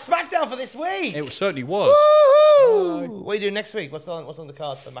 So that's SmackDown for this week. It certainly was. What are you doing next week? What's on the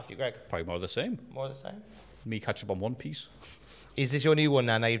card for Matthew Gregg? Probably more of the same. More of the same? Me catch up on One Piece. Is this your new one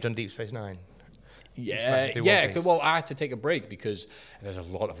now you've done Deep Space Nine? Yeah. Well, I had to take a break because there's a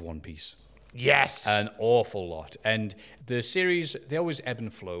lot of One Piece. Yes. An awful lot. And the series, they always ebb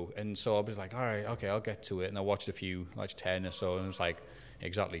and flow. And so I was like, all right, okay, I'll get to it. And I watched a few, 10 or so. And it was like,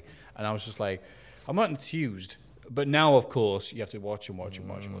 exactly. And I was just like, I'm not enthused. But now, of course, you have to watch.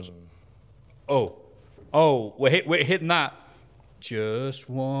 Oh, we're hitting that. Just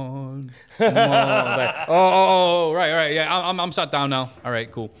one more. Right. Yeah, I'm sat down now. All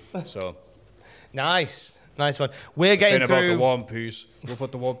right, cool. So, nice one. We're getting through about the One Piece. We'll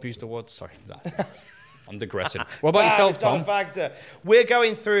put the One Piece to what? Sorry, I'm digressing. What about yourself, Tom? Factor. We're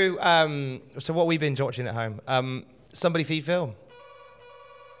going through. So what we've been watching at home. Somebody feed film.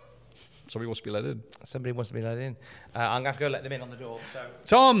 Somebody wants to be let in. I'm going to have to go let them in on the door. So.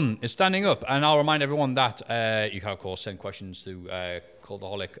 Tom is standing up, and I'll remind everyone that you can, of course, send questions to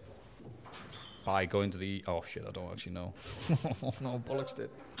Cultaholic by going to the... Oh, shit, I don't actually know. No, bollocks did.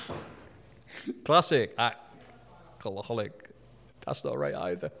 Classic at Cultaholic. That's not right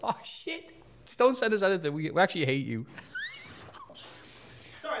either. Oh, shit. Just don't send us anything. We actually hate you.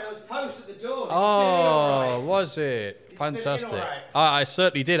 Sorry, there was a post at the door. Oh, was it? Fantastic. Right? I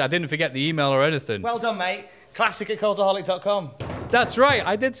certainly did. I didn't forget the email or anything. Well done, mate. Classic@cultaholic.com. That's right.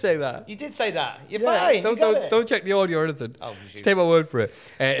 I did say that. You did say that. You're fine. Don't check the audio or anything. Oh, just take my word for it.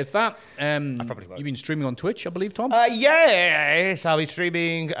 It's that. I probably won't. You've been streaming on Twitch, I believe, Tom? Yes, I'll be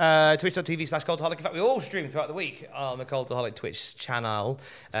streaming twitch.tv/Cultaholic. In fact, we all stream throughout the week on the Cultaholic Twitch channel.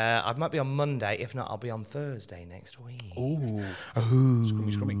 I might be on Monday. If not, I'll be on Thursday next week. Ooh.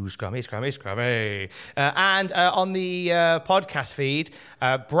 Scrummy. And on the podcast feed,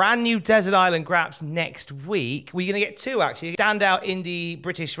 brand new Desert Island Graps next week. We're going to get two, actually. Standout indie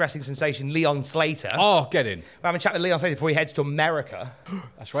British wrestling sensation Leon Slater. Oh, get in. We're having a chat with Leon Slater before he heads to America.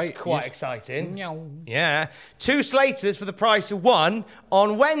 That's right. Quite exciting. Meow. Yeah. 2 Slaters for the price of 1.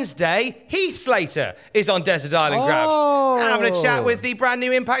 On Wednesday, Heath Slater is on Desert Island Grabs. Having a chat with the brand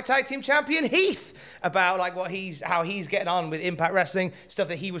new Impact Tag Team Champion, Heath, about like how he's getting on with Impact Wrestling, stuff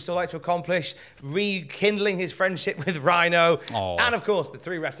that he would still like to accomplish, rekindling his friendship with Rhino, and of course the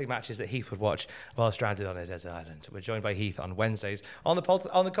 3 wrestling matches that Heath would watch while stranded on a desert island. We're joined by Heath on Wednesdays on the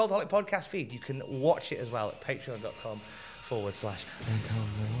Cultaholic podcast feed. You can watch it as well at patreon.com/Cultaholic.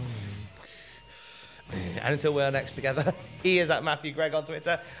 And until we're next together, he is at Matthew Gregg on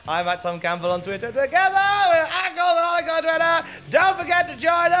Twitter. I'm at Tom Campbell on Twitter. Together, we're at Cultaholic on Twitter. Don't forget to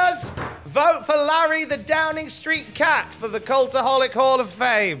join us. Vote for Larry the Downing Street Cat for the Cultaholic Hall of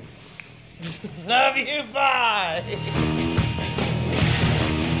Fame. Love you, bye.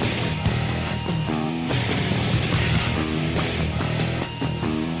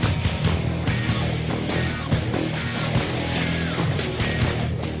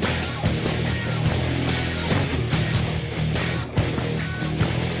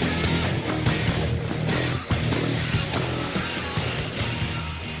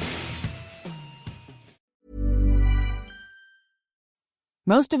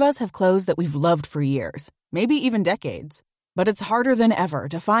 Most of us have clothes that we've loved for years, maybe even decades. But it's harder than ever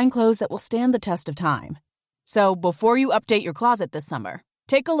to find clothes that will stand the test of time. So before you update your closet this summer,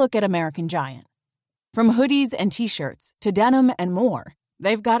 take a look at American Giant. From hoodies and t-shirts to denim and more,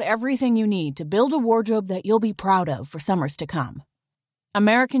 they've got everything you need to build a wardrobe that you'll be proud of for summers to come.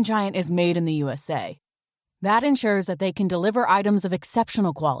 American Giant is made in the USA. That ensures that they can deliver items of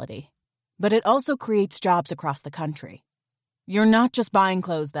exceptional quality. But it also creates jobs across the country. You're not just buying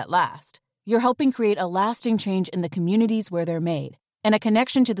clothes that last. You're helping create a lasting change in the communities where they're made and a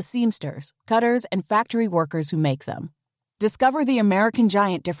connection to the seamsters, cutters, and factory workers who make them. Discover the American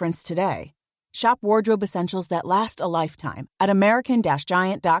Giant difference today. Shop wardrobe essentials that last a lifetime at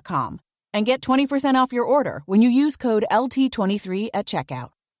American-Giant.com and get 20% off your order when you use code LT23 at checkout.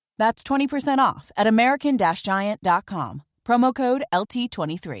 That's 20% off at American-Giant.com. Promo code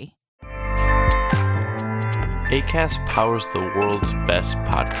LT23. Acast powers the world's best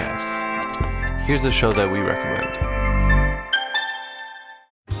podcasts. Here's a show that we recommend.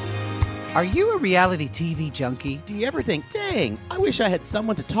 Are you a reality TV junkie? Do you ever think, dang, I wish I had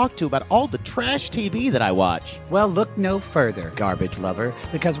someone to talk to about all the trash TV that I watch? Well, look no further, garbage lover,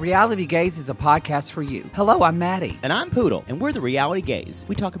 because Reality Gaze is a podcast for you. Hello, I'm Maddie. And I'm Poodle, and we're the Reality Gaze.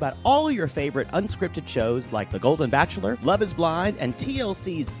 We talk about all your favorite unscripted shows like The Golden Bachelor, Love is Blind, and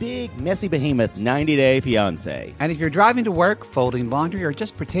TLC's big, messy behemoth, 90 Day Fiancé. And if you're driving to work, folding laundry, or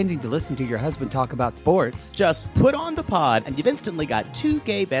just pretending to listen to your husband talk about sports, just put on the pod, and you've instantly got 2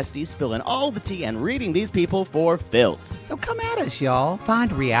 gay besties spilling all the tea and reading these people for filth. So come at us, y'all.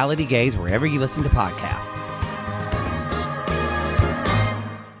 Find Reality Gaze wherever you listen to podcasts.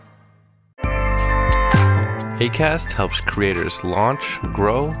 Acast helps creators launch,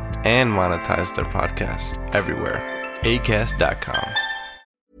 grow, and monetize their podcasts everywhere. Acast.com.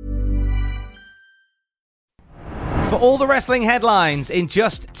 For all the wrestling headlines in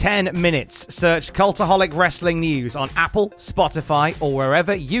just 10 minutes, search Cultaholic Wrestling News on Apple, Spotify, or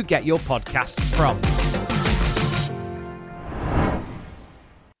wherever you get your podcasts from.